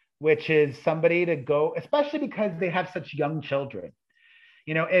him, which is somebody to go, especially because they have such young children.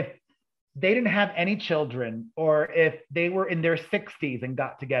 If they didn't have any children, or if they were in their 60s and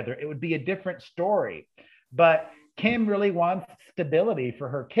got together, it would be a different story. But Kim really wants stability for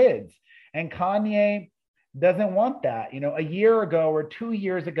her kids. And Kanye doesn't want that. A year ago or 2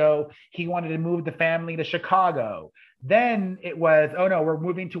 years ago, he wanted to move the family to Chicago. Then it was, oh no, we're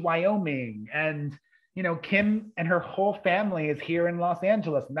moving to Wyoming. And, Kim and her whole family is here in Los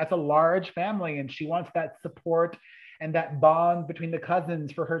Angeles. And that's a large family. And she wants that support and that bond between the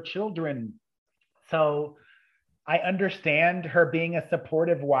cousins for her children. So I understand her being a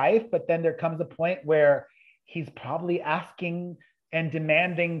supportive wife, but then there comes a point where he's probably asking and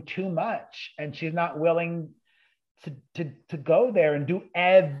demanding too much, and she's not willing to go there and do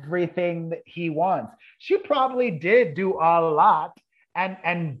everything that he wants. She probably did do a lot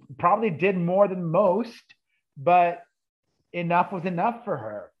and probably did more than most, but enough was enough for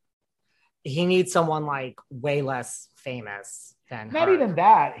her. He needs someone like way less famous than Not her. even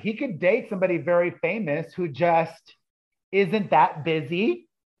that. He could date somebody very famous who just isn't that busy.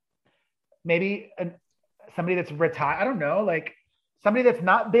 Maybe somebody that's retired. I don't know, like somebody that's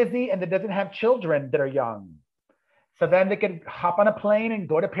not busy and that doesn't have children that are young. So then they could hop on a plane and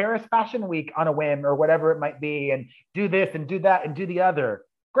go to Paris Fashion Week on a whim or whatever it might be and do this and do that and do the other.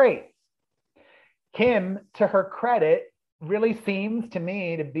 Great. Kim, to her credit, really seems to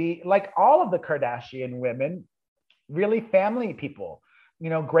me to be like all of the Kardashian women, really family people,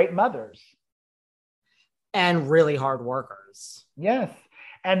 great mothers. And really hard workers. Yes.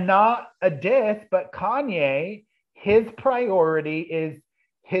 And not a diss, but Kanye, his priority is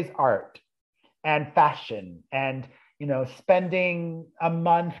his art and fashion and, spending a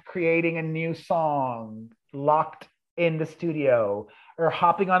month creating a new song locked in the studio or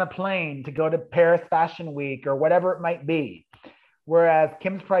hopping on a plane to go to Paris Fashion Week or whatever it might be. Whereas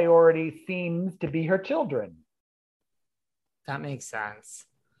Kim's priority seems to be her children. That makes sense.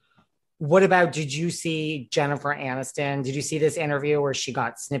 What about, did you see Jennifer Aniston? Did you see this interview where she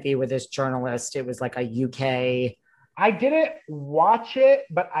got snippy with this journalist? It was like a UK. I didn't watch it,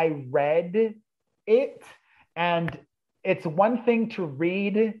 but I read it. And it's one thing to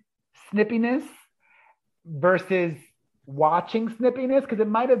read snippiness versus watching snippiness, because it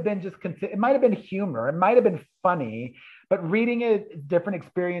might have been it might have been humor. It might have been funny, but reading it is a different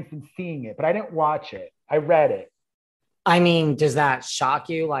experience than seeing it. But I didn't watch it. I read it. I mean, does that shock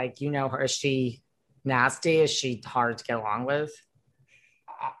you? Like, her, is she nasty? Is she hard to get along with?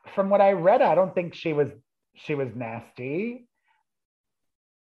 From what I read, I don't think she was nasty.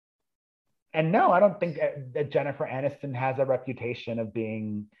 And no, I don't think that Jennifer Aniston has a reputation of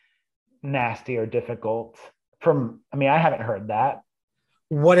being nasty or difficult. I haven't heard that.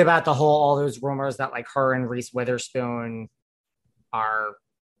 What about all those rumors that like her and Reese Witherspoon are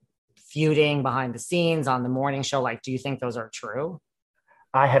feuding behind the scenes on the morning show? Like, do you think those are true?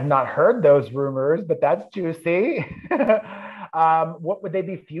 I have not heard those rumors, but that's juicy. What would they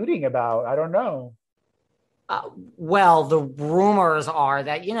be feuding about? I don't know. Well, the rumors are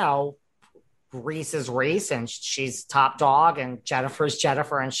that, Reese is Reese and she's top dog, and Jennifer's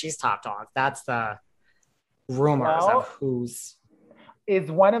Jennifer and she's top dog. That's the rumors of who's. Is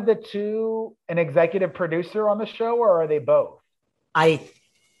one of the two an executive producer on the show, or are they both? I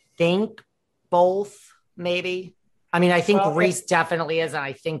think both, maybe. I mean, I think Reese definitely is, and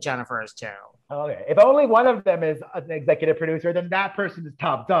I think Jennifer is too. Okay. If only one of them is an executive producer, then that person is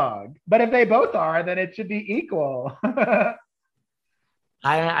top dog. But if they both are, then it should be equal.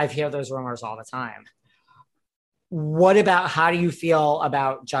 I hear those rumors all the time. What about, how do you feel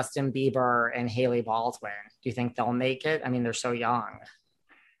about Justin Bieber and Hailey Baldwin? Do you think they'll make it? I mean, they're so young.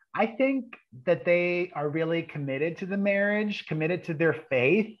 I think that they are really committed to the marriage, committed to their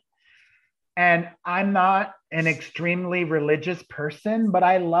faith. And I'm not an extremely religious person, but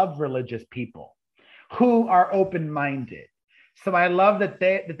I love religious people who are open-minded. So I love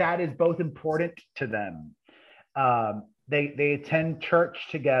that is both important to them. They attend church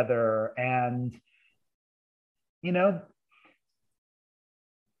together, and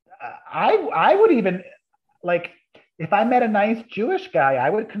I would even, like, if I met a nice Jewish guy, I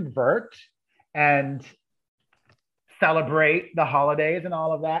would convert and celebrate the holidays and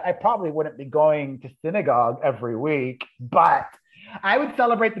all of that. I probably wouldn't be going to synagogue every week, but I would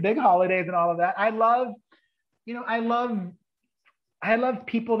celebrate the big holidays and all of that. I love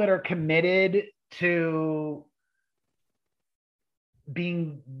people that are committed to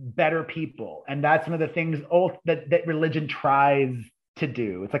being better people. And that's one of the things that religion tries to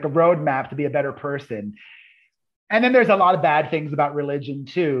do. It's like a roadmap to be a better person. And then there's a lot of bad things about religion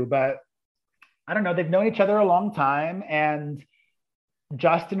too, but I don't know. They've known each other a long time, and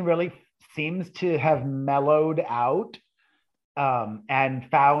Justin really seems to have mellowed out and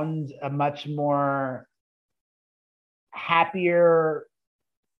found a much more happier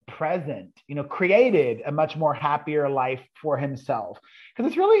present, created a much more happier life for himself. Because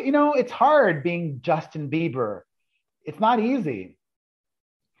it's really, it's hard being Justin Bieber. It's not easy.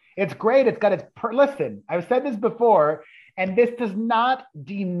 It's great. It's got listen, I've said this before, and this does not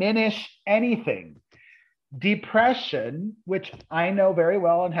diminish anything. Depression, which I know very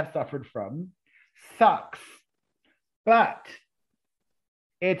well and have suffered from, sucks. But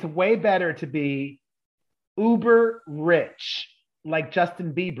it's way better to be uber rich like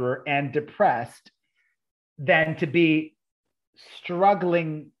Justin Bieber and depressed than to be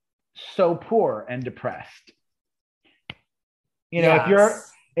struggling so poor and depressed. You know,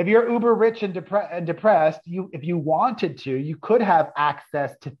 Yes. if you're uber rich and depressed, if you wanted to, you could have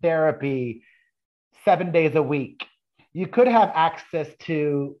access to therapy 7 days a week. You could have access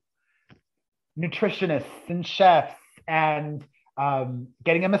to nutritionists and chefs and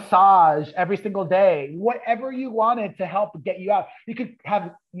getting a massage every single day, whatever you wanted to help get you out. You could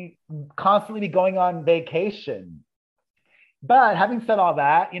have you constantly be going on vacation. But having said all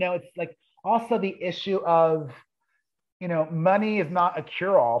that, it's like also the issue of, money is not a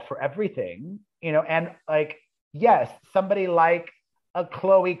cure all for everything, and like, yes, somebody like a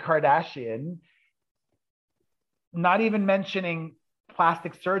Khloe Kardashian, not even mentioning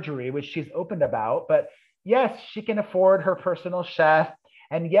plastic surgery, which she's opened about, but yes, she can afford her personal chef.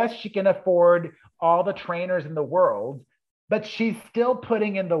 And yes, she can afford all the trainers in the world, but she's still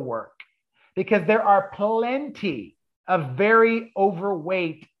putting in the work because there are plenty of very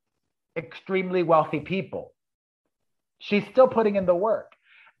overweight, extremely wealthy people. She's still putting in the work.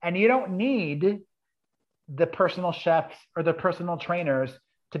 And you don't need the personal chefs or the personal trainers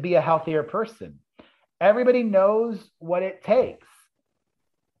to be a healthier person. Everybody knows what it takes.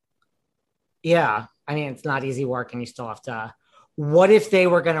 Yeah. I mean, it's not easy work and you still have to. What if they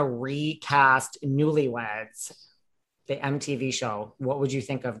were going to recast Newlyweds, the MTV show? What would you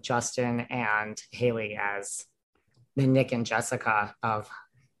think of Justin and Haley as the Nick and Jessica of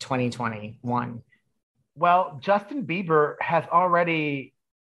 2021? Well, Justin Bieber has already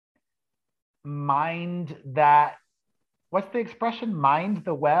mined that. What's the expression? Mined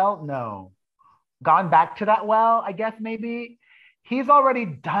the well? No. Gone back to that well, I guess maybe. He's already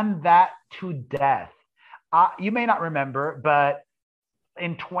done that to death. You may not remember, but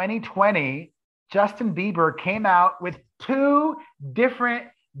in 2020, Justin Bieber came out with two different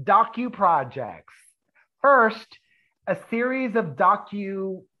docu projects. First, a series of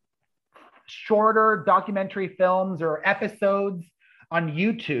shorter documentary films or episodes on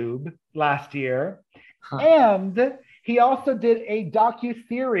YouTube last year. Huh. And he also did a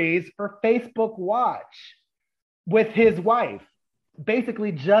docu-series for Facebook Watch with his wife,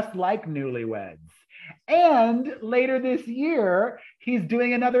 basically just like Newlyweds. And later this year, he's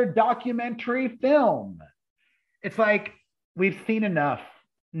doing another documentary film. It's like, we've seen enough.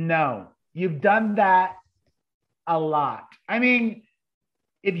 No, you've done that a lot. I mean,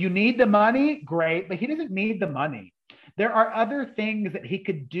 if you need the money, great, but he doesn't need the money. There are other things that he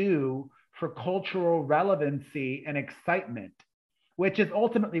could do for cultural relevancy and excitement, which is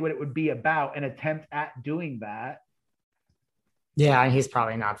ultimately what it would be about, an attempt at doing that. Yeah, and he's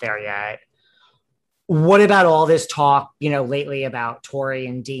probably not there yet. What about all this talk, lately about Tori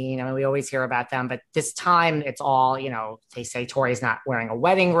and Dean? I mean, we always hear about them, but this time it's all, they say Tori's not wearing a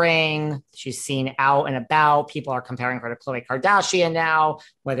wedding ring. She's seen out and about. People are comparing her to Khloe Kardashian now,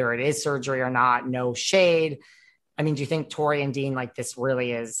 whether it is surgery or not, no shade. I mean, do you think Tori and Dean, like, this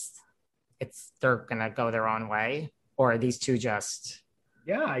really is, they're going to go their own way? Or are these two just...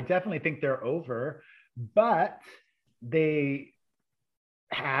 Yeah, I definitely think they're over, but they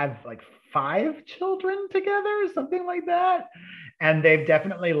have like 5 children together, something like that. And they've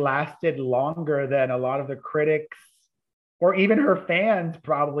definitely lasted longer than a lot of the critics or even her fans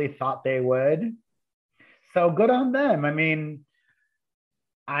probably thought they would. So good on them. I mean,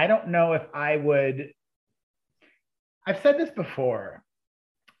 I don't know if I would. I've said this before.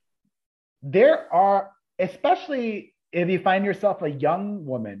 There are, especially if you find yourself a young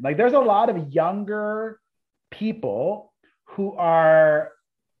woman, like there's a lot of younger people who are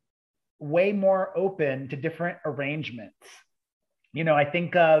way more open to different arrangements. I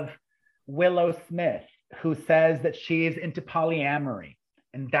think of Willow Smith, who says that she's into polyamory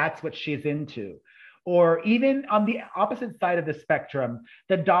and that's what she's into. Or even on the opposite side of the spectrum,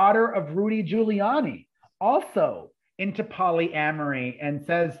 the daughter of Rudy Giuliani, also into polyamory and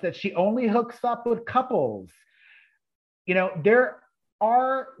says that she only hooks up with couples. There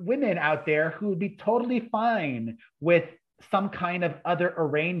are women out there who would be totally fine with some kind of other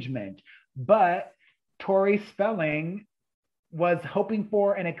arrangement. But Tori Spelling was hoping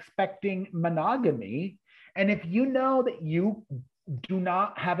for and expecting monogamy. And if you know that you do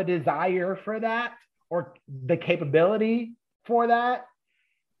not have a desire for that or the capability for that,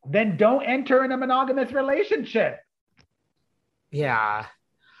 then don't enter in a monogamous relationship. Yeah.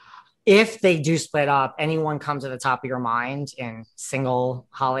 If they do split up, anyone come to the top of your mind in single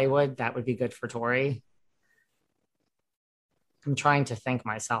Hollywood that would be good for Tori? I'm trying to think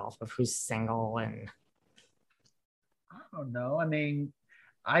myself of who's single and... I don't know. I mean,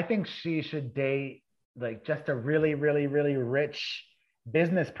 I think she should date like just a really, really, really rich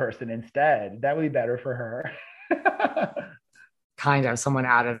business person instead. That would be better for her. Kind of someone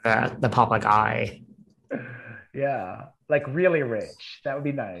out of the public eye. Yeah. like really rich. That would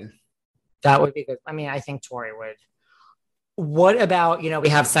be nice. That would be good. I mean, I think Tori would. What about, we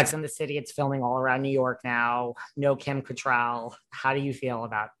have Sex and the City. It's filming all around New York now. No Kim Cattrall. How do you feel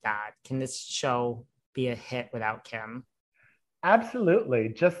about that? Can this show be a hit without Kim? Absolutely.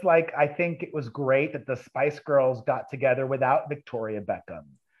 Just like I think it was great that the Spice Girls got together without Victoria Beckham.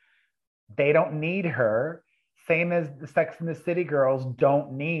 They don't need her. Same as the Sex and the City girls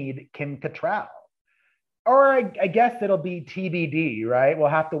don't need Kim Cattrall. Or I guess it'll be TBD, right? We'll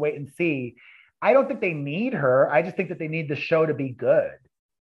have to wait and see. I don't think they need her. I just think that they need the show to be good.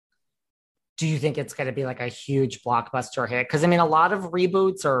 Do you think it's going to be like a huge blockbuster hit? Because I mean, a lot of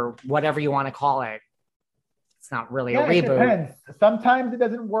reboots or whatever you want to call it, it's not really a reboot. It depends. Sometimes it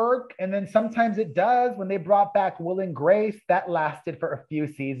doesn't work, and then sometimes it does. When they brought back Will and Grace, that lasted for a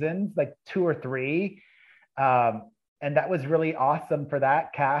few seasons, like 2 or 3. And that was really awesome for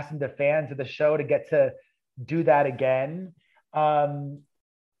that cast and the fans of the show to get to do that again.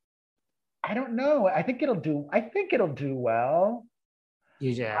 I don't know. I think it'll do well.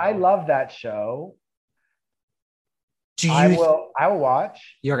 You do. I love that show. I will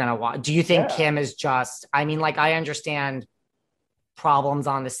watch. You're gonna watch. Do you think Kim is just? I mean, like I understand problems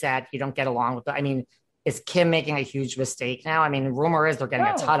on the set. You don't get along with. I mean, is Kim making a huge mistake now? I mean, rumor is they're getting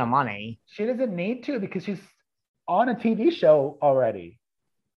a ton of money. She doesn't need to because she's on a TV show already.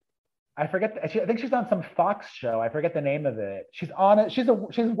 I forget. I think she's on some Fox show. I forget the name of it. She's on it. She's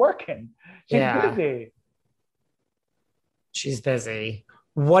working. She's busy. She's busy.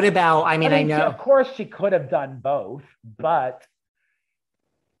 What about, I mean, I know. Of course, she could have done both, but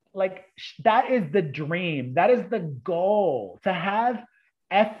like that is the dream. That is the goal, to have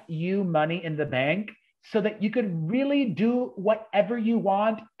FU money in the bank so that you could really do whatever you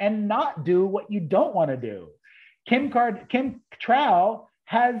want and not do what you don't want to do. Kim Cattrall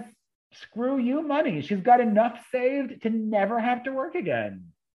has screw you money. She's got enough saved to never have to work again.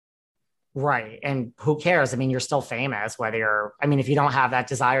 Right. And who cares? I mean, you're still famous, if you don't have that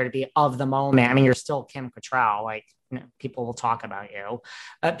desire to be of the moment, I mean, you're still Kim Cattrall. Like, people will talk about you.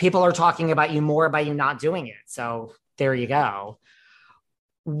 People are talking about you more by you not doing it. So there you go.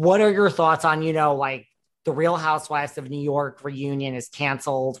 What are your thoughts on, like the Real Housewives of New York reunion is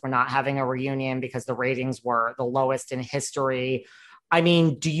canceled. We're not having a reunion because the ratings were the lowest in history. I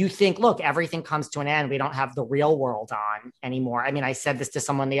mean, do you think, look, everything comes to an end. We don't have The Real World on anymore. I mean, I said this to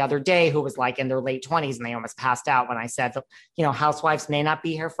someone the other day who was like in their late 20s and they almost passed out when I said, Housewives may not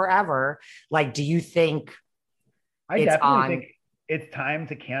be here forever. Like, do you think I definitely think it's time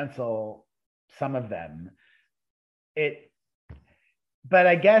to cancel some of them. But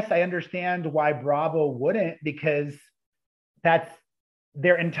I guess I understand why Bravo wouldn't, because that's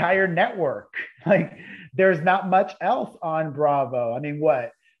their entire network. Like, there's not much else on Bravo. I mean,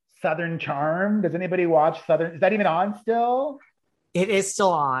 what? Southern Charm? Does anybody watch Southern? Is that even on still? It is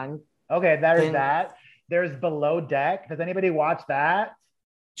still on. Okay, there's that. There's Below Deck. Does anybody watch that?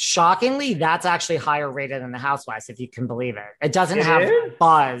 Shockingly, that's actually higher rated than The Housewives, if you can believe it. It doesn't have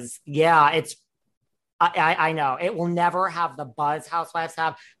buzz. Yeah, I know. It will never have the buzz Housewives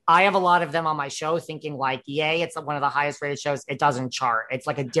have. I have a lot of them on my show thinking like, yay, it's one of the highest rated shows. It doesn't chart. It's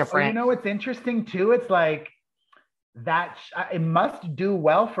like a different... what's interesting too? It's like that it must do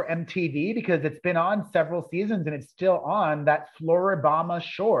well for MTV because it's been on several seasons and it's still on. That Floribama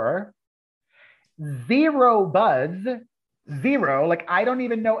Shore. Zero buzz. Zero. Like, I don't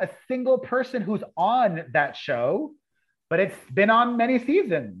even know a single person who's on that show, but it's been on many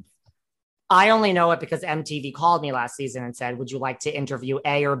seasons. I only know it because MTV called me last season and said, would you like to interview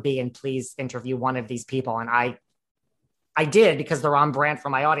A or B? And please interview one of these people. And I did, because they're on brand for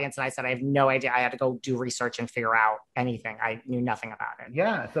my audience. And I said, I have no idea. I had to go do research and figure out anything. I knew nothing about it.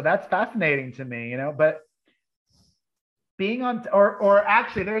 Yeah. So that's fascinating to me, but being on, or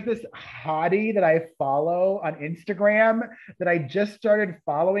actually there's this hottie that I follow on Instagram that I just started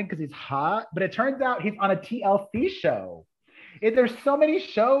following because he's hot, but it turns out he's on a TLC show. There's so many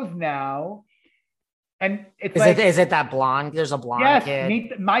shows now, and is it that blonde? There's a blonde kid.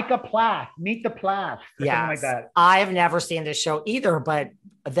 Meet Micah Plath. Meet the Plath. Yeah, something like that. I've never seen this show either, but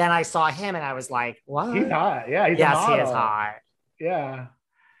then I saw him and I was like, what? He's hot. Yeah, he is hot. Yeah.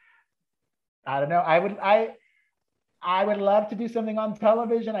 I don't know. I would love to do something on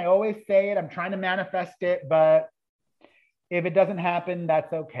television. I always say it. I'm trying to manifest it, but if it doesn't happen,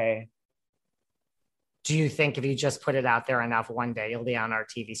 that's okay. Do you think if you just put it out there enough, one day you'll be on our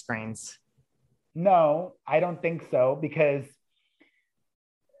TV screens? No, I don't think so, because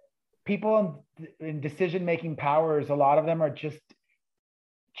people in decision-making powers, a lot of them are just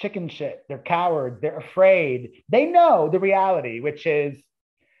chicken shit. They're cowards. They're afraid. They know the reality, which is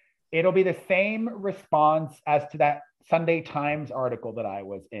it'll be the same response as to that Sunday Times article that I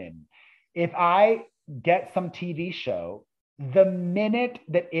was in. If I get some TV show, the minute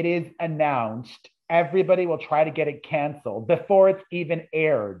that it is announced, everybody will try to get it canceled before it's even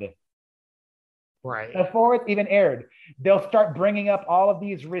aired. Right. Before it's even aired, they'll start bringing up all of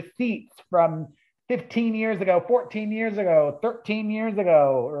these receipts from 15 years ago, 14 years ago, 13 years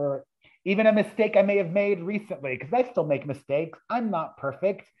ago, or even a mistake I may have made recently, because I still make mistakes. I'm not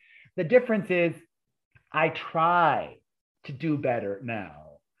perfect. The difference is I try to do better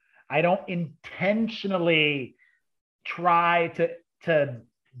now. I don't intentionally try to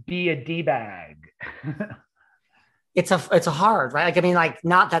be a D-bag. It's a hard, right? Like, I mean, like,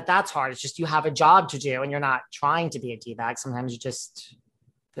 not that that's hard. It's just you have a job to do and you're not trying to be a D-bag. Sometimes you just,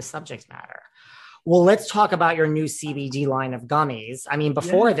 the subject matter. Well, let's talk about your new CBD line of gummies. I mean,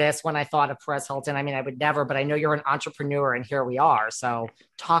 before this, when I thought of Perez Hilton, I mean, I would never, but I know you're an entrepreneur and here we are. So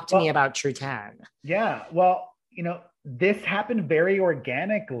talk to me about True 10. Yeah. Well, this happened very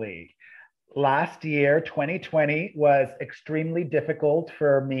organically. Last year, 2020 was extremely difficult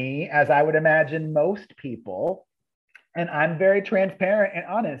for me, as I would imagine most people. And I'm very transparent and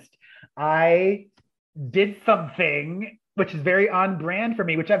honest. I did something which is very on brand for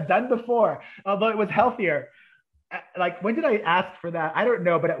me, which I've done before, although it was healthier. Like, when did I ask for that? I don't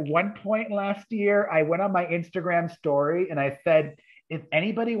know. But at one point last year, I went on my Instagram story and I said, if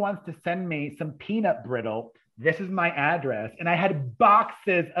anybody wants to send me some peanut brittle, this is my address. And I had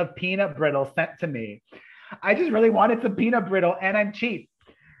boxes of peanut brittle sent to me. I just really wanted some peanut brittle and I'm cheap.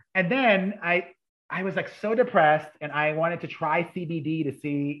 And then I was like so depressed and I wanted to try CBD to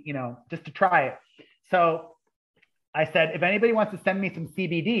see, just to try it. So I said, if anybody wants to send me some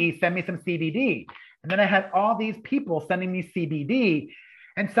CBD, send me some CBD. And then I had all these people sending me CBD.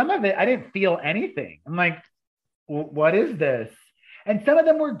 And some of it, I didn't feel anything. I'm like, what is this? And some of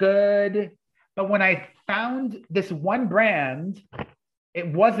them were good. But when I found this one brand, it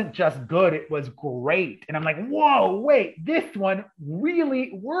wasn't just good, it was great. And I'm like, whoa, wait, this one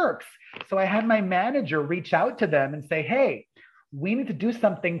really works. So I had my manager reach out to them and say, hey, we need to do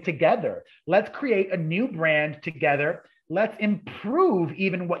something together. Let's create a new brand together. Let's improve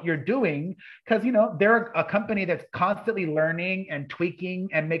even what you're doing. Because, they're a company that's constantly learning and tweaking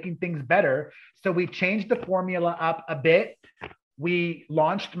and making things better. So we changed the formula up a bit. We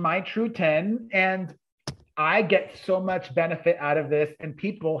launched My True 10 and I get so much benefit out of this and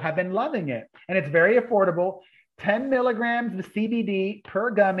people have been loving it. And it's very affordable, 10 milligrams of CBD per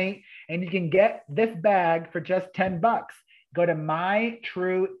gummy. And you can get this bag for just $10. Go to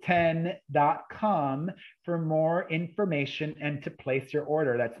mytrue10.com for more information and to place your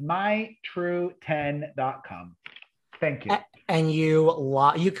order. That's mytrue10.com. Thank you. And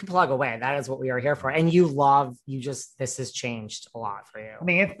you can plug away. That is what we are here for. And this has changed a lot for you. I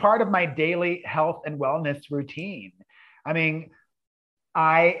mean, it's part of my daily health and wellness routine. I mean,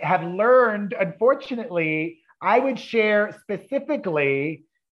 I have learned, unfortunately, I would share specifically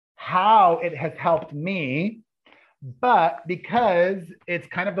how it has helped me. But because it's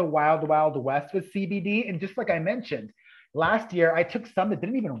kind of the wild, wild west with CBD, and just like I mentioned, last year I took some that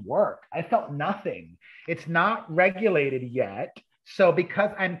didn't even work. I felt nothing. It's not regulated yet. So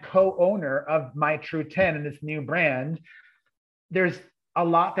because I'm co-owner of My True 10 and this new brand, there's a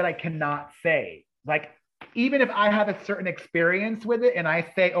lot that I cannot say. Like, even if I have a certain experience with it and I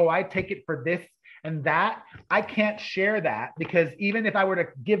say, oh, I take it for this and that, I can't share that, because even if I were to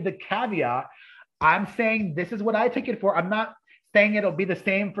give the caveat, I'm saying this is what I take it for. I'm not saying it'll be the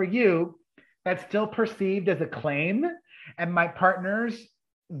same for you. That's still perceived as a claim. And my partner's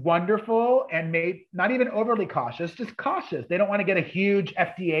wonderful and not even overly cautious, just cautious. They don't want to get a huge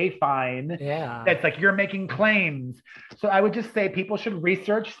FDA fine. Yeah. That's like, you're making claims. So I would just say people should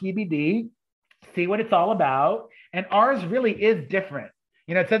research CBD, see what it's all about. And ours really is different.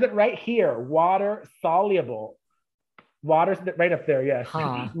 It says it right here, water soluble. Water's right up there, yes.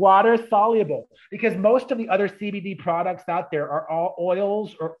 Water soluble, because most of the other CBD products out there are all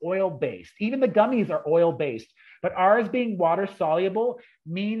oils or oil-based. Even the gummies are oil-based, but ours being water soluble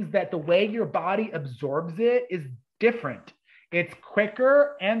means that the way your body absorbs it is different. It's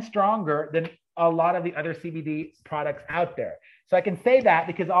quicker and stronger than a lot of the other CBD products out there. So I can say that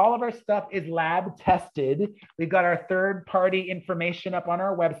because all of our stuff is lab tested. We've got our third-party information up on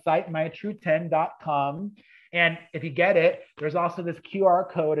our website, mytrue10.com. And if you get it, there's also this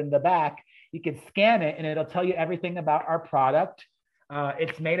QR code in the back. You can scan it and it'll tell you everything about our product.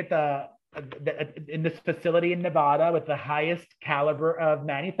 It's made at in this facility in Nevada with the highest caliber of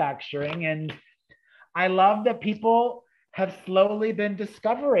manufacturing. And I love that people have slowly been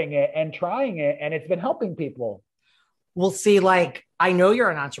discovering it and trying it, and it's been helping people. We'll see. Like, I know you're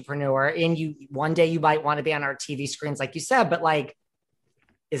an entrepreneur and one day you might want to be on our TV screens, like you said, but like,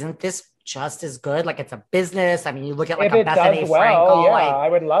 isn't this just as good? Like, it's a business. I mean, you look at like If a it Bethany does well, Frankel, yeah, I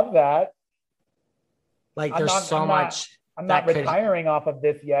would love that. like I'm there's not, so I'm not, much I'm not that could. retiring off of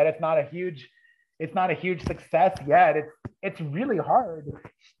this yet. It's not a huge success yet. It's really hard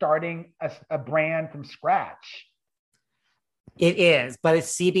starting a brand from scratch. It is, but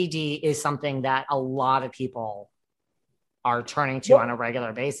CBD is something that a lot of people are turning to on a Well,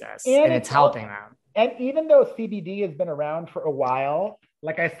 regular basis, and and it's helping them. and even though CBD has been around for a while,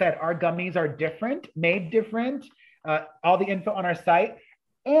 like I said, our gummies are different, made different. All the info on our site,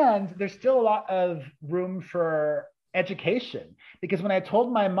 and there's still a lot of room for education. Because when I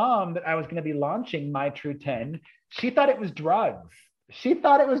told my mom that I was going to be launching My True 10, she thought it was drugs. She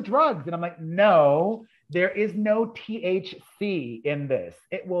thought it was drugs, and I'm like, no, there is no THC in this.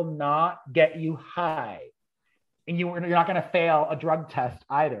 It will not get you high. And you're not going to fail a drug test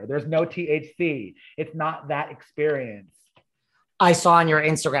either. There's no THC. It's not that experience. I saw on your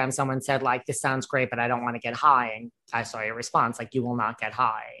Instagram, someone said like, this sounds great, but I don't want to get high. And I saw your response, like, you will not get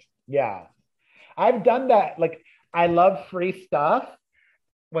high. Yeah. I've done that. Like, I love free stuff.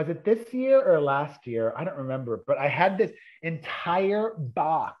 Was it this year or last year? I don't remember, but I had this entire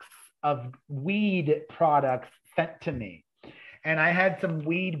box of weed products sent to me. And I had some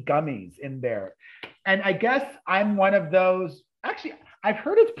weed gummies in there. And I guess I'm one of those, actually, I've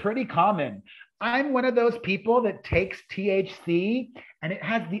heard it's pretty common. I'm one of those people that takes THC and it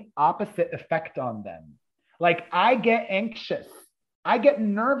has the opposite effect on them. Like, I get anxious. I get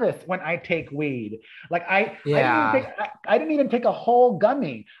nervous when I take weed. Like I didn't even take a whole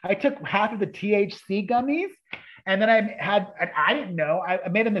gummy. I took half of the THC gummies, and then I didn't know. I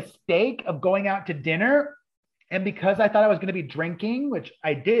made a mistake of going out to dinner. And because I thought I was going to be drinking, which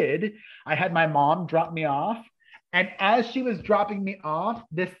I did, I had my mom drop me off. And as she was dropping me off,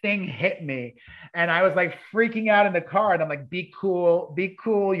 this thing hit me. And I was like freaking out in the car. And I'm like, be cool, be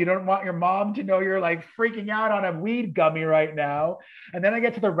cool. You don't want your mom to know you're like freaking out on a weed gummy right now. And then I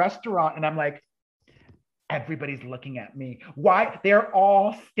get to the restaurant and I'm like, everybody's looking at me. Why? They're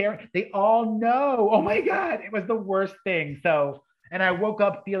all staring. They all know. Oh my God, it was the worst thing. So, and I woke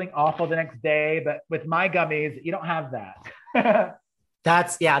up feeling awful the next day. But with my gummies, you don't have that.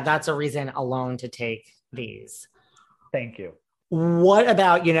 That's a reason alone to take these. Thank you. What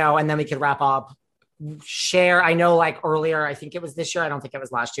about, and then we could wrap up, share, I know like earlier, I think it was this year, I don't think it was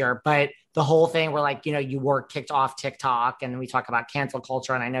last year, but the whole thing where like, you were kicked off TikTok and we talk about cancel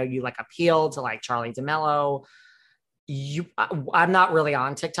culture. And I know you like appealed to like Charlie D'Amelio. I'm not really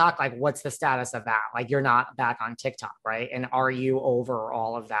on TikTok. Like, what's the status of that? Like, you're not back on TikTok, right? And are you over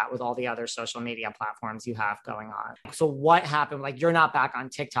all of that with all the other social media platforms you have going on? So what happened? Like, you're not back on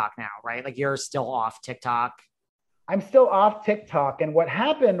TikTok now, right? Like, you're still off TikTok. I'm still off TikTok. And what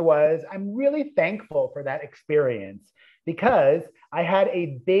happened was, I'm really thankful for that experience because I had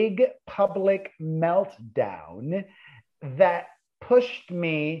a big public meltdown that pushed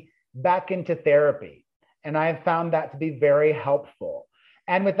me back into therapy. And I found that to be very helpful.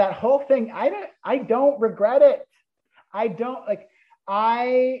 And with that whole thing, I don't regret it.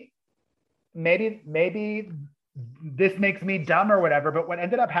 Maybe this makes me dumb or whatever, but what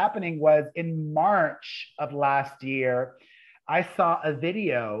ended up happening was in March of last year, I saw a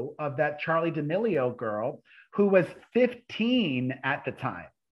video of that Charlie D'Amelio girl who was 15 at the time.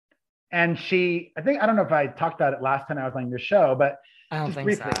 And I don't know if I talked about it last time I was on your show, but I don't think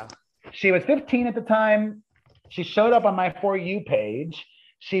briefly, so. She was 15 at the time. She showed up on my For You page.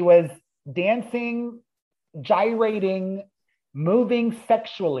 She was dancing, gyrating, moving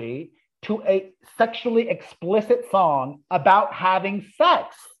sexually to a sexually explicit song about having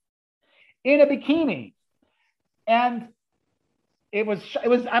sex in a bikini. And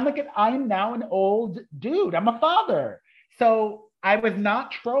I'm now an old dude. I'm a father. So I was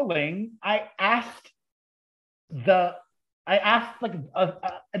not trolling. I asked like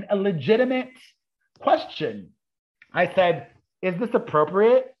a legitimate question. I said, is this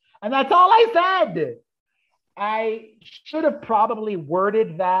appropriate? And that's all I said. I should have probably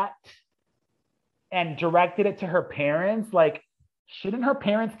worded that and directed it to her parents. Like, shouldn't her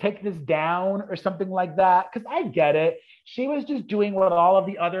parents take this down or something like that? Because I get it. She was just doing what all of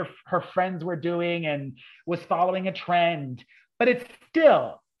her friends were doing and was following a trend. But it's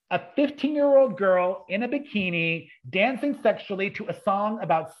still a 15-year-old girl in a bikini dancing sexually to a song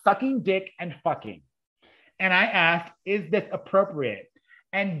about sucking dick and fucking. And I asked, is this appropriate?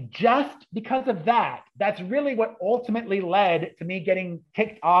 And just because of that, that's really what ultimately led to me getting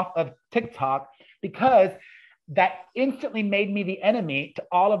kicked off of TikTok, because that instantly made me the enemy to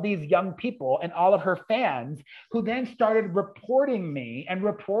all of these young people and all of her fans, who then started reporting me and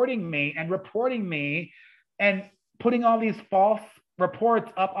reporting me and reporting me and putting all these false reports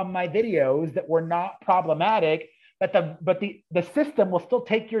up on my videos that were not problematic. But the system will still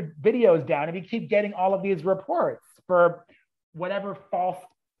take your videos down if you keep getting all of these reports for whatever false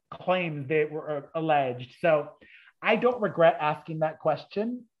claims they were alleged. So I don't regret asking that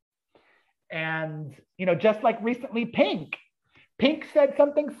question. And, just like recently, Pink said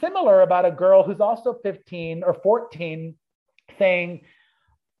something similar about a girl who's also 15 or 14, saying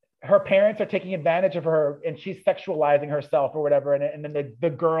her parents are taking advantage of her and she's sexualizing herself or whatever. And then the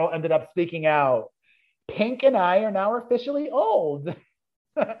girl ended up speaking out. Pink and I are now officially old.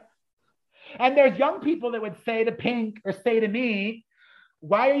 And there's young people that would say to Pink or say to me,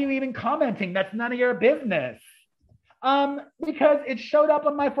 why are you even commenting? That's none of your business. Because it showed up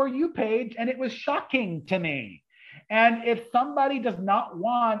on my For You page and it was shocking to me. And if somebody does not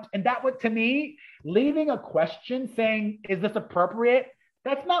want, and that would, to me, leaving a question saying, is this appropriate?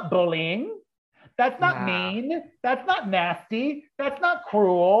 That's not bullying. That's not mean. That's not nasty. That's not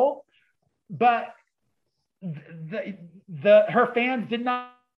cruel. But her fans did not.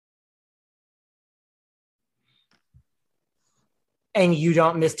 And you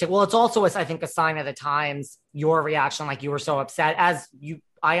don't miss it. Well, it's also, I think, a sign of the times, your reaction, like you were so upset,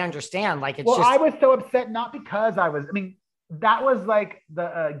 I understand. Like, it's I was so upset, not because that was like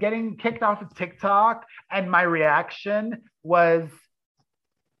the getting kicked off of TikTok. And my reaction was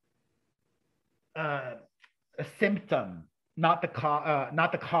a symptom, not the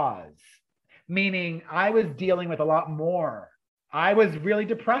cause. Meaning I was dealing with a lot more. I was really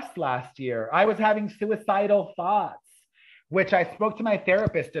depressed last year. I was having suicidal thoughts, which I spoke to my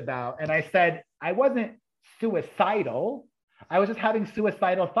therapist about. And I said, I wasn't suicidal. I was just having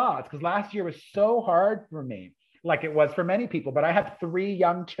suicidal thoughts because last year was so hard for me, like it was for many people. But I had 3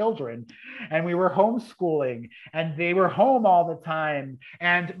 young children and we were homeschooling and they were home all the time.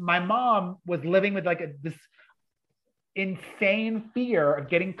 And my mom was living with this insane fear of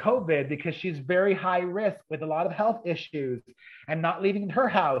getting COVID because she's very high risk with a lot of health issues and not leaving her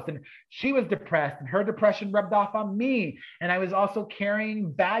house. And she was depressed and her depression rubbed off on me. And I was also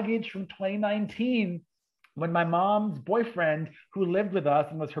carrying baggage from 2019 when my mom's boyfriend, who lived with us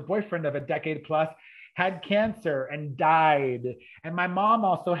and was her boyfriend of a decade plus, had cancer and died. And my mom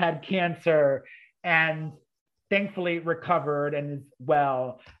also had cancer and thankfully recovered and is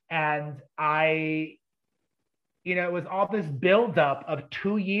well. And it was all this buildup of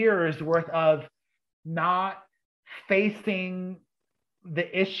 2 years worth of not facing the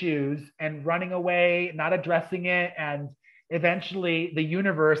issues and running away, not addressing it. And eventually the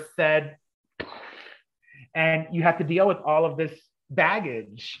universe said, and you have to deal with all of this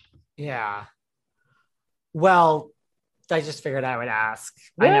baggage. Yeah. Well, I just figured I would ask.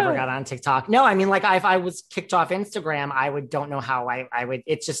 Yeah. I never got on TikTok. No, if I was kicked off Instagram, I don't know how I would.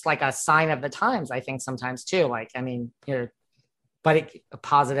 It's just like a sign of the times, I think sometimes too. A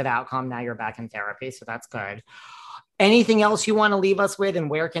positive outcome. Now you're back in therapy. So that's good. Anything else you want to leave us with, and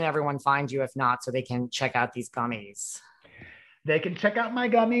where can everyone find you if not, so they can check out these gummies? They can check out my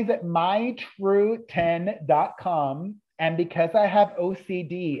gummies at mytrue10.com. And because I have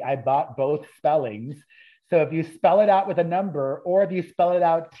OCD, I bought both spellings. So if you spell it out with a number or if you spell it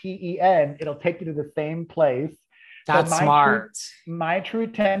out TEN, it'll take you to the same place. That's smart.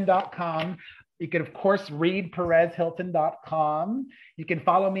 mytrue10.com. You can, of course, read perezhilton.com. You can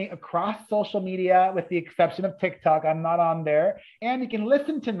follow me across social media with the exception of TikTok. I'm not on there. And you can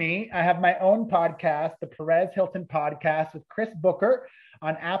listen to me. I have my own podcast, the Perez Hilton Podcast with Chris Booker,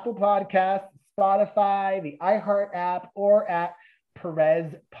 on Apple Podcasts, Spotify, the iHeart app, or at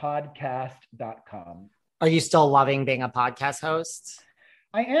perezpodcast.com. Are you still loving being a podcast host?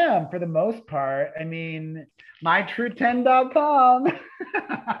 I am, for the most part. mytrue10.com.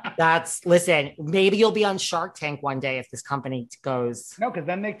 Listen, maybe you'll be on Shark Tank one day if this company goes. No, because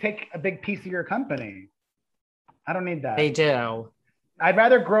then they take a big piece of your company. I don't need that. They do. I'd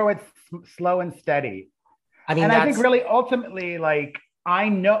rather grow it slow and steady. I think really ultimately, I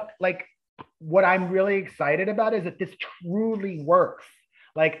know, what I'm really excited about is that this truly works.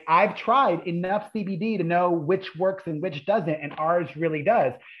 I've tried enough CBD to know which works and which doesn't, and ours really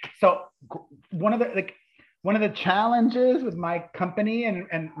does. So one of the challenges with my company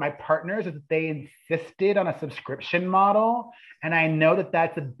and my partners is that they insisted on a subscription model. And I know that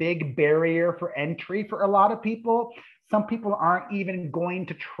that's a big barrier for entry for a lot of people. Some people aren't even going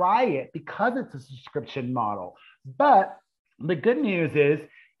to try it because it's a subscription model. But the good news is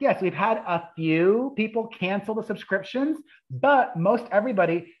Yes, we've had a few people cancel the subscriptions, but most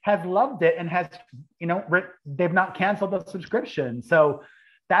everybody has loved it and has, they've not canceled the subscription. So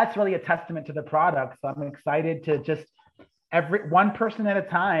that's really a testament to the product. So I'm excited to just one person at a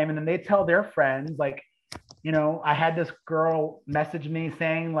time. And then they tell their friends, like, I had this girl message me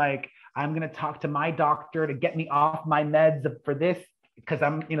saying, like, I'm going to talk to my doctor to get me off my meds for this because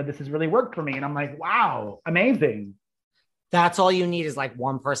this has really worked for me. And I'm like, wow, amazing. That's all you need is like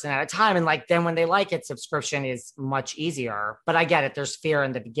one person at a time. And like, then when they like it, subscription is much easier. But I get it. There's fear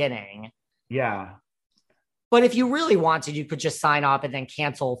in the beginning. Yeah. But if you really wanted, you could just sign up and then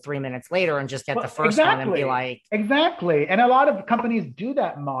cancel 3 minutes later and just get the first one and be like. Exactly. And a lot of companies do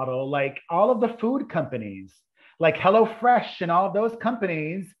that model, like all of the food companies, like HelloFresh and all of those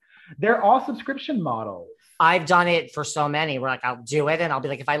companies, they're all subscription models. I've done it for so many where like, I'll do it and I'll be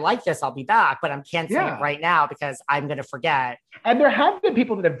like, if I like this, I'll be back, but I'm canceling it right now because I'm going to forget. And there have been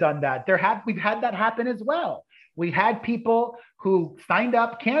people that have done that. We've had that happen as well. We had people who signed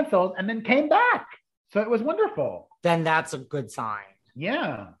up, canceled, and then came back. So it was wonderful. Then that's a good sign.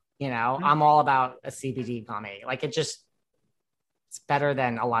 Yeah. I'm all about a CBD gummy. Like it's better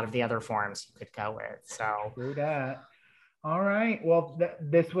than a lot of the other forms you could go with. So true that. All right. Well,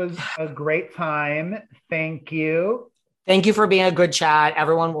 this was a great time. Thank you. Thank you for being a good chat.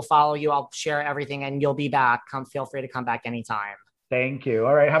 Everyone will follow you. I'll share everything and you'll be back. Feel free to come back anytime. Thank you.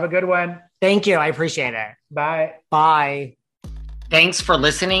 All right. Have a good one. Thank you. I appreciate it. Bye. Bye. Thanks for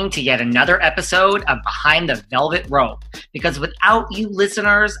listening to yet another episode of Behind the Velvet Rope. Because without you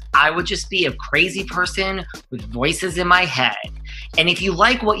listeners, I would just be a crazy person with voices in my head. And if you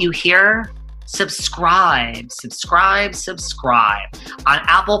like what you hear, subscribe on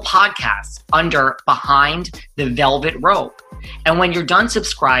Apple Podcasts under Behind the Velvet Rope. And when you're done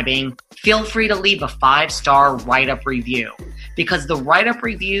subscribing, feel free to leave a 5-star write-up review because the write-up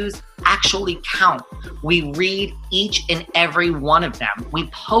reviews actually count. We read each and every one of them. We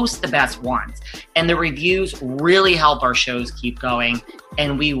post the best ones, and the reviews really help our shows keep going.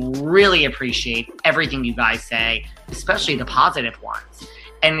 And we really appreciate everything you guys say, especially the positive ones.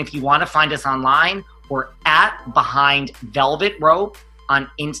 And if you want to find us online, we're at Behind Velvet Rope on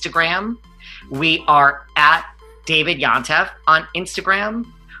Instagram. We are at David Yontef on Instagram.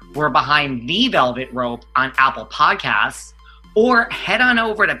 We're Behind the Velvet Rope on Apple Podcasts. Or head on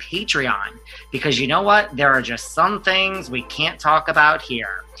over to Patreon because you know what? There are just some things we can't talk about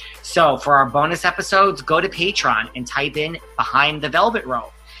here. So for our bonus episodes, go to Patreon and type in Behind the Velvet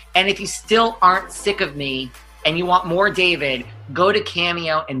Rope. And if you still aren't sick of me and you want more David, go to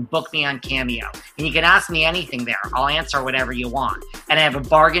Cameo and book me on Cameo. And you can ask me anything there. I'll answer whatever you want. And I have a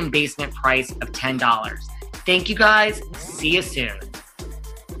bargain basement price of $10. Thank you guys. See you soon.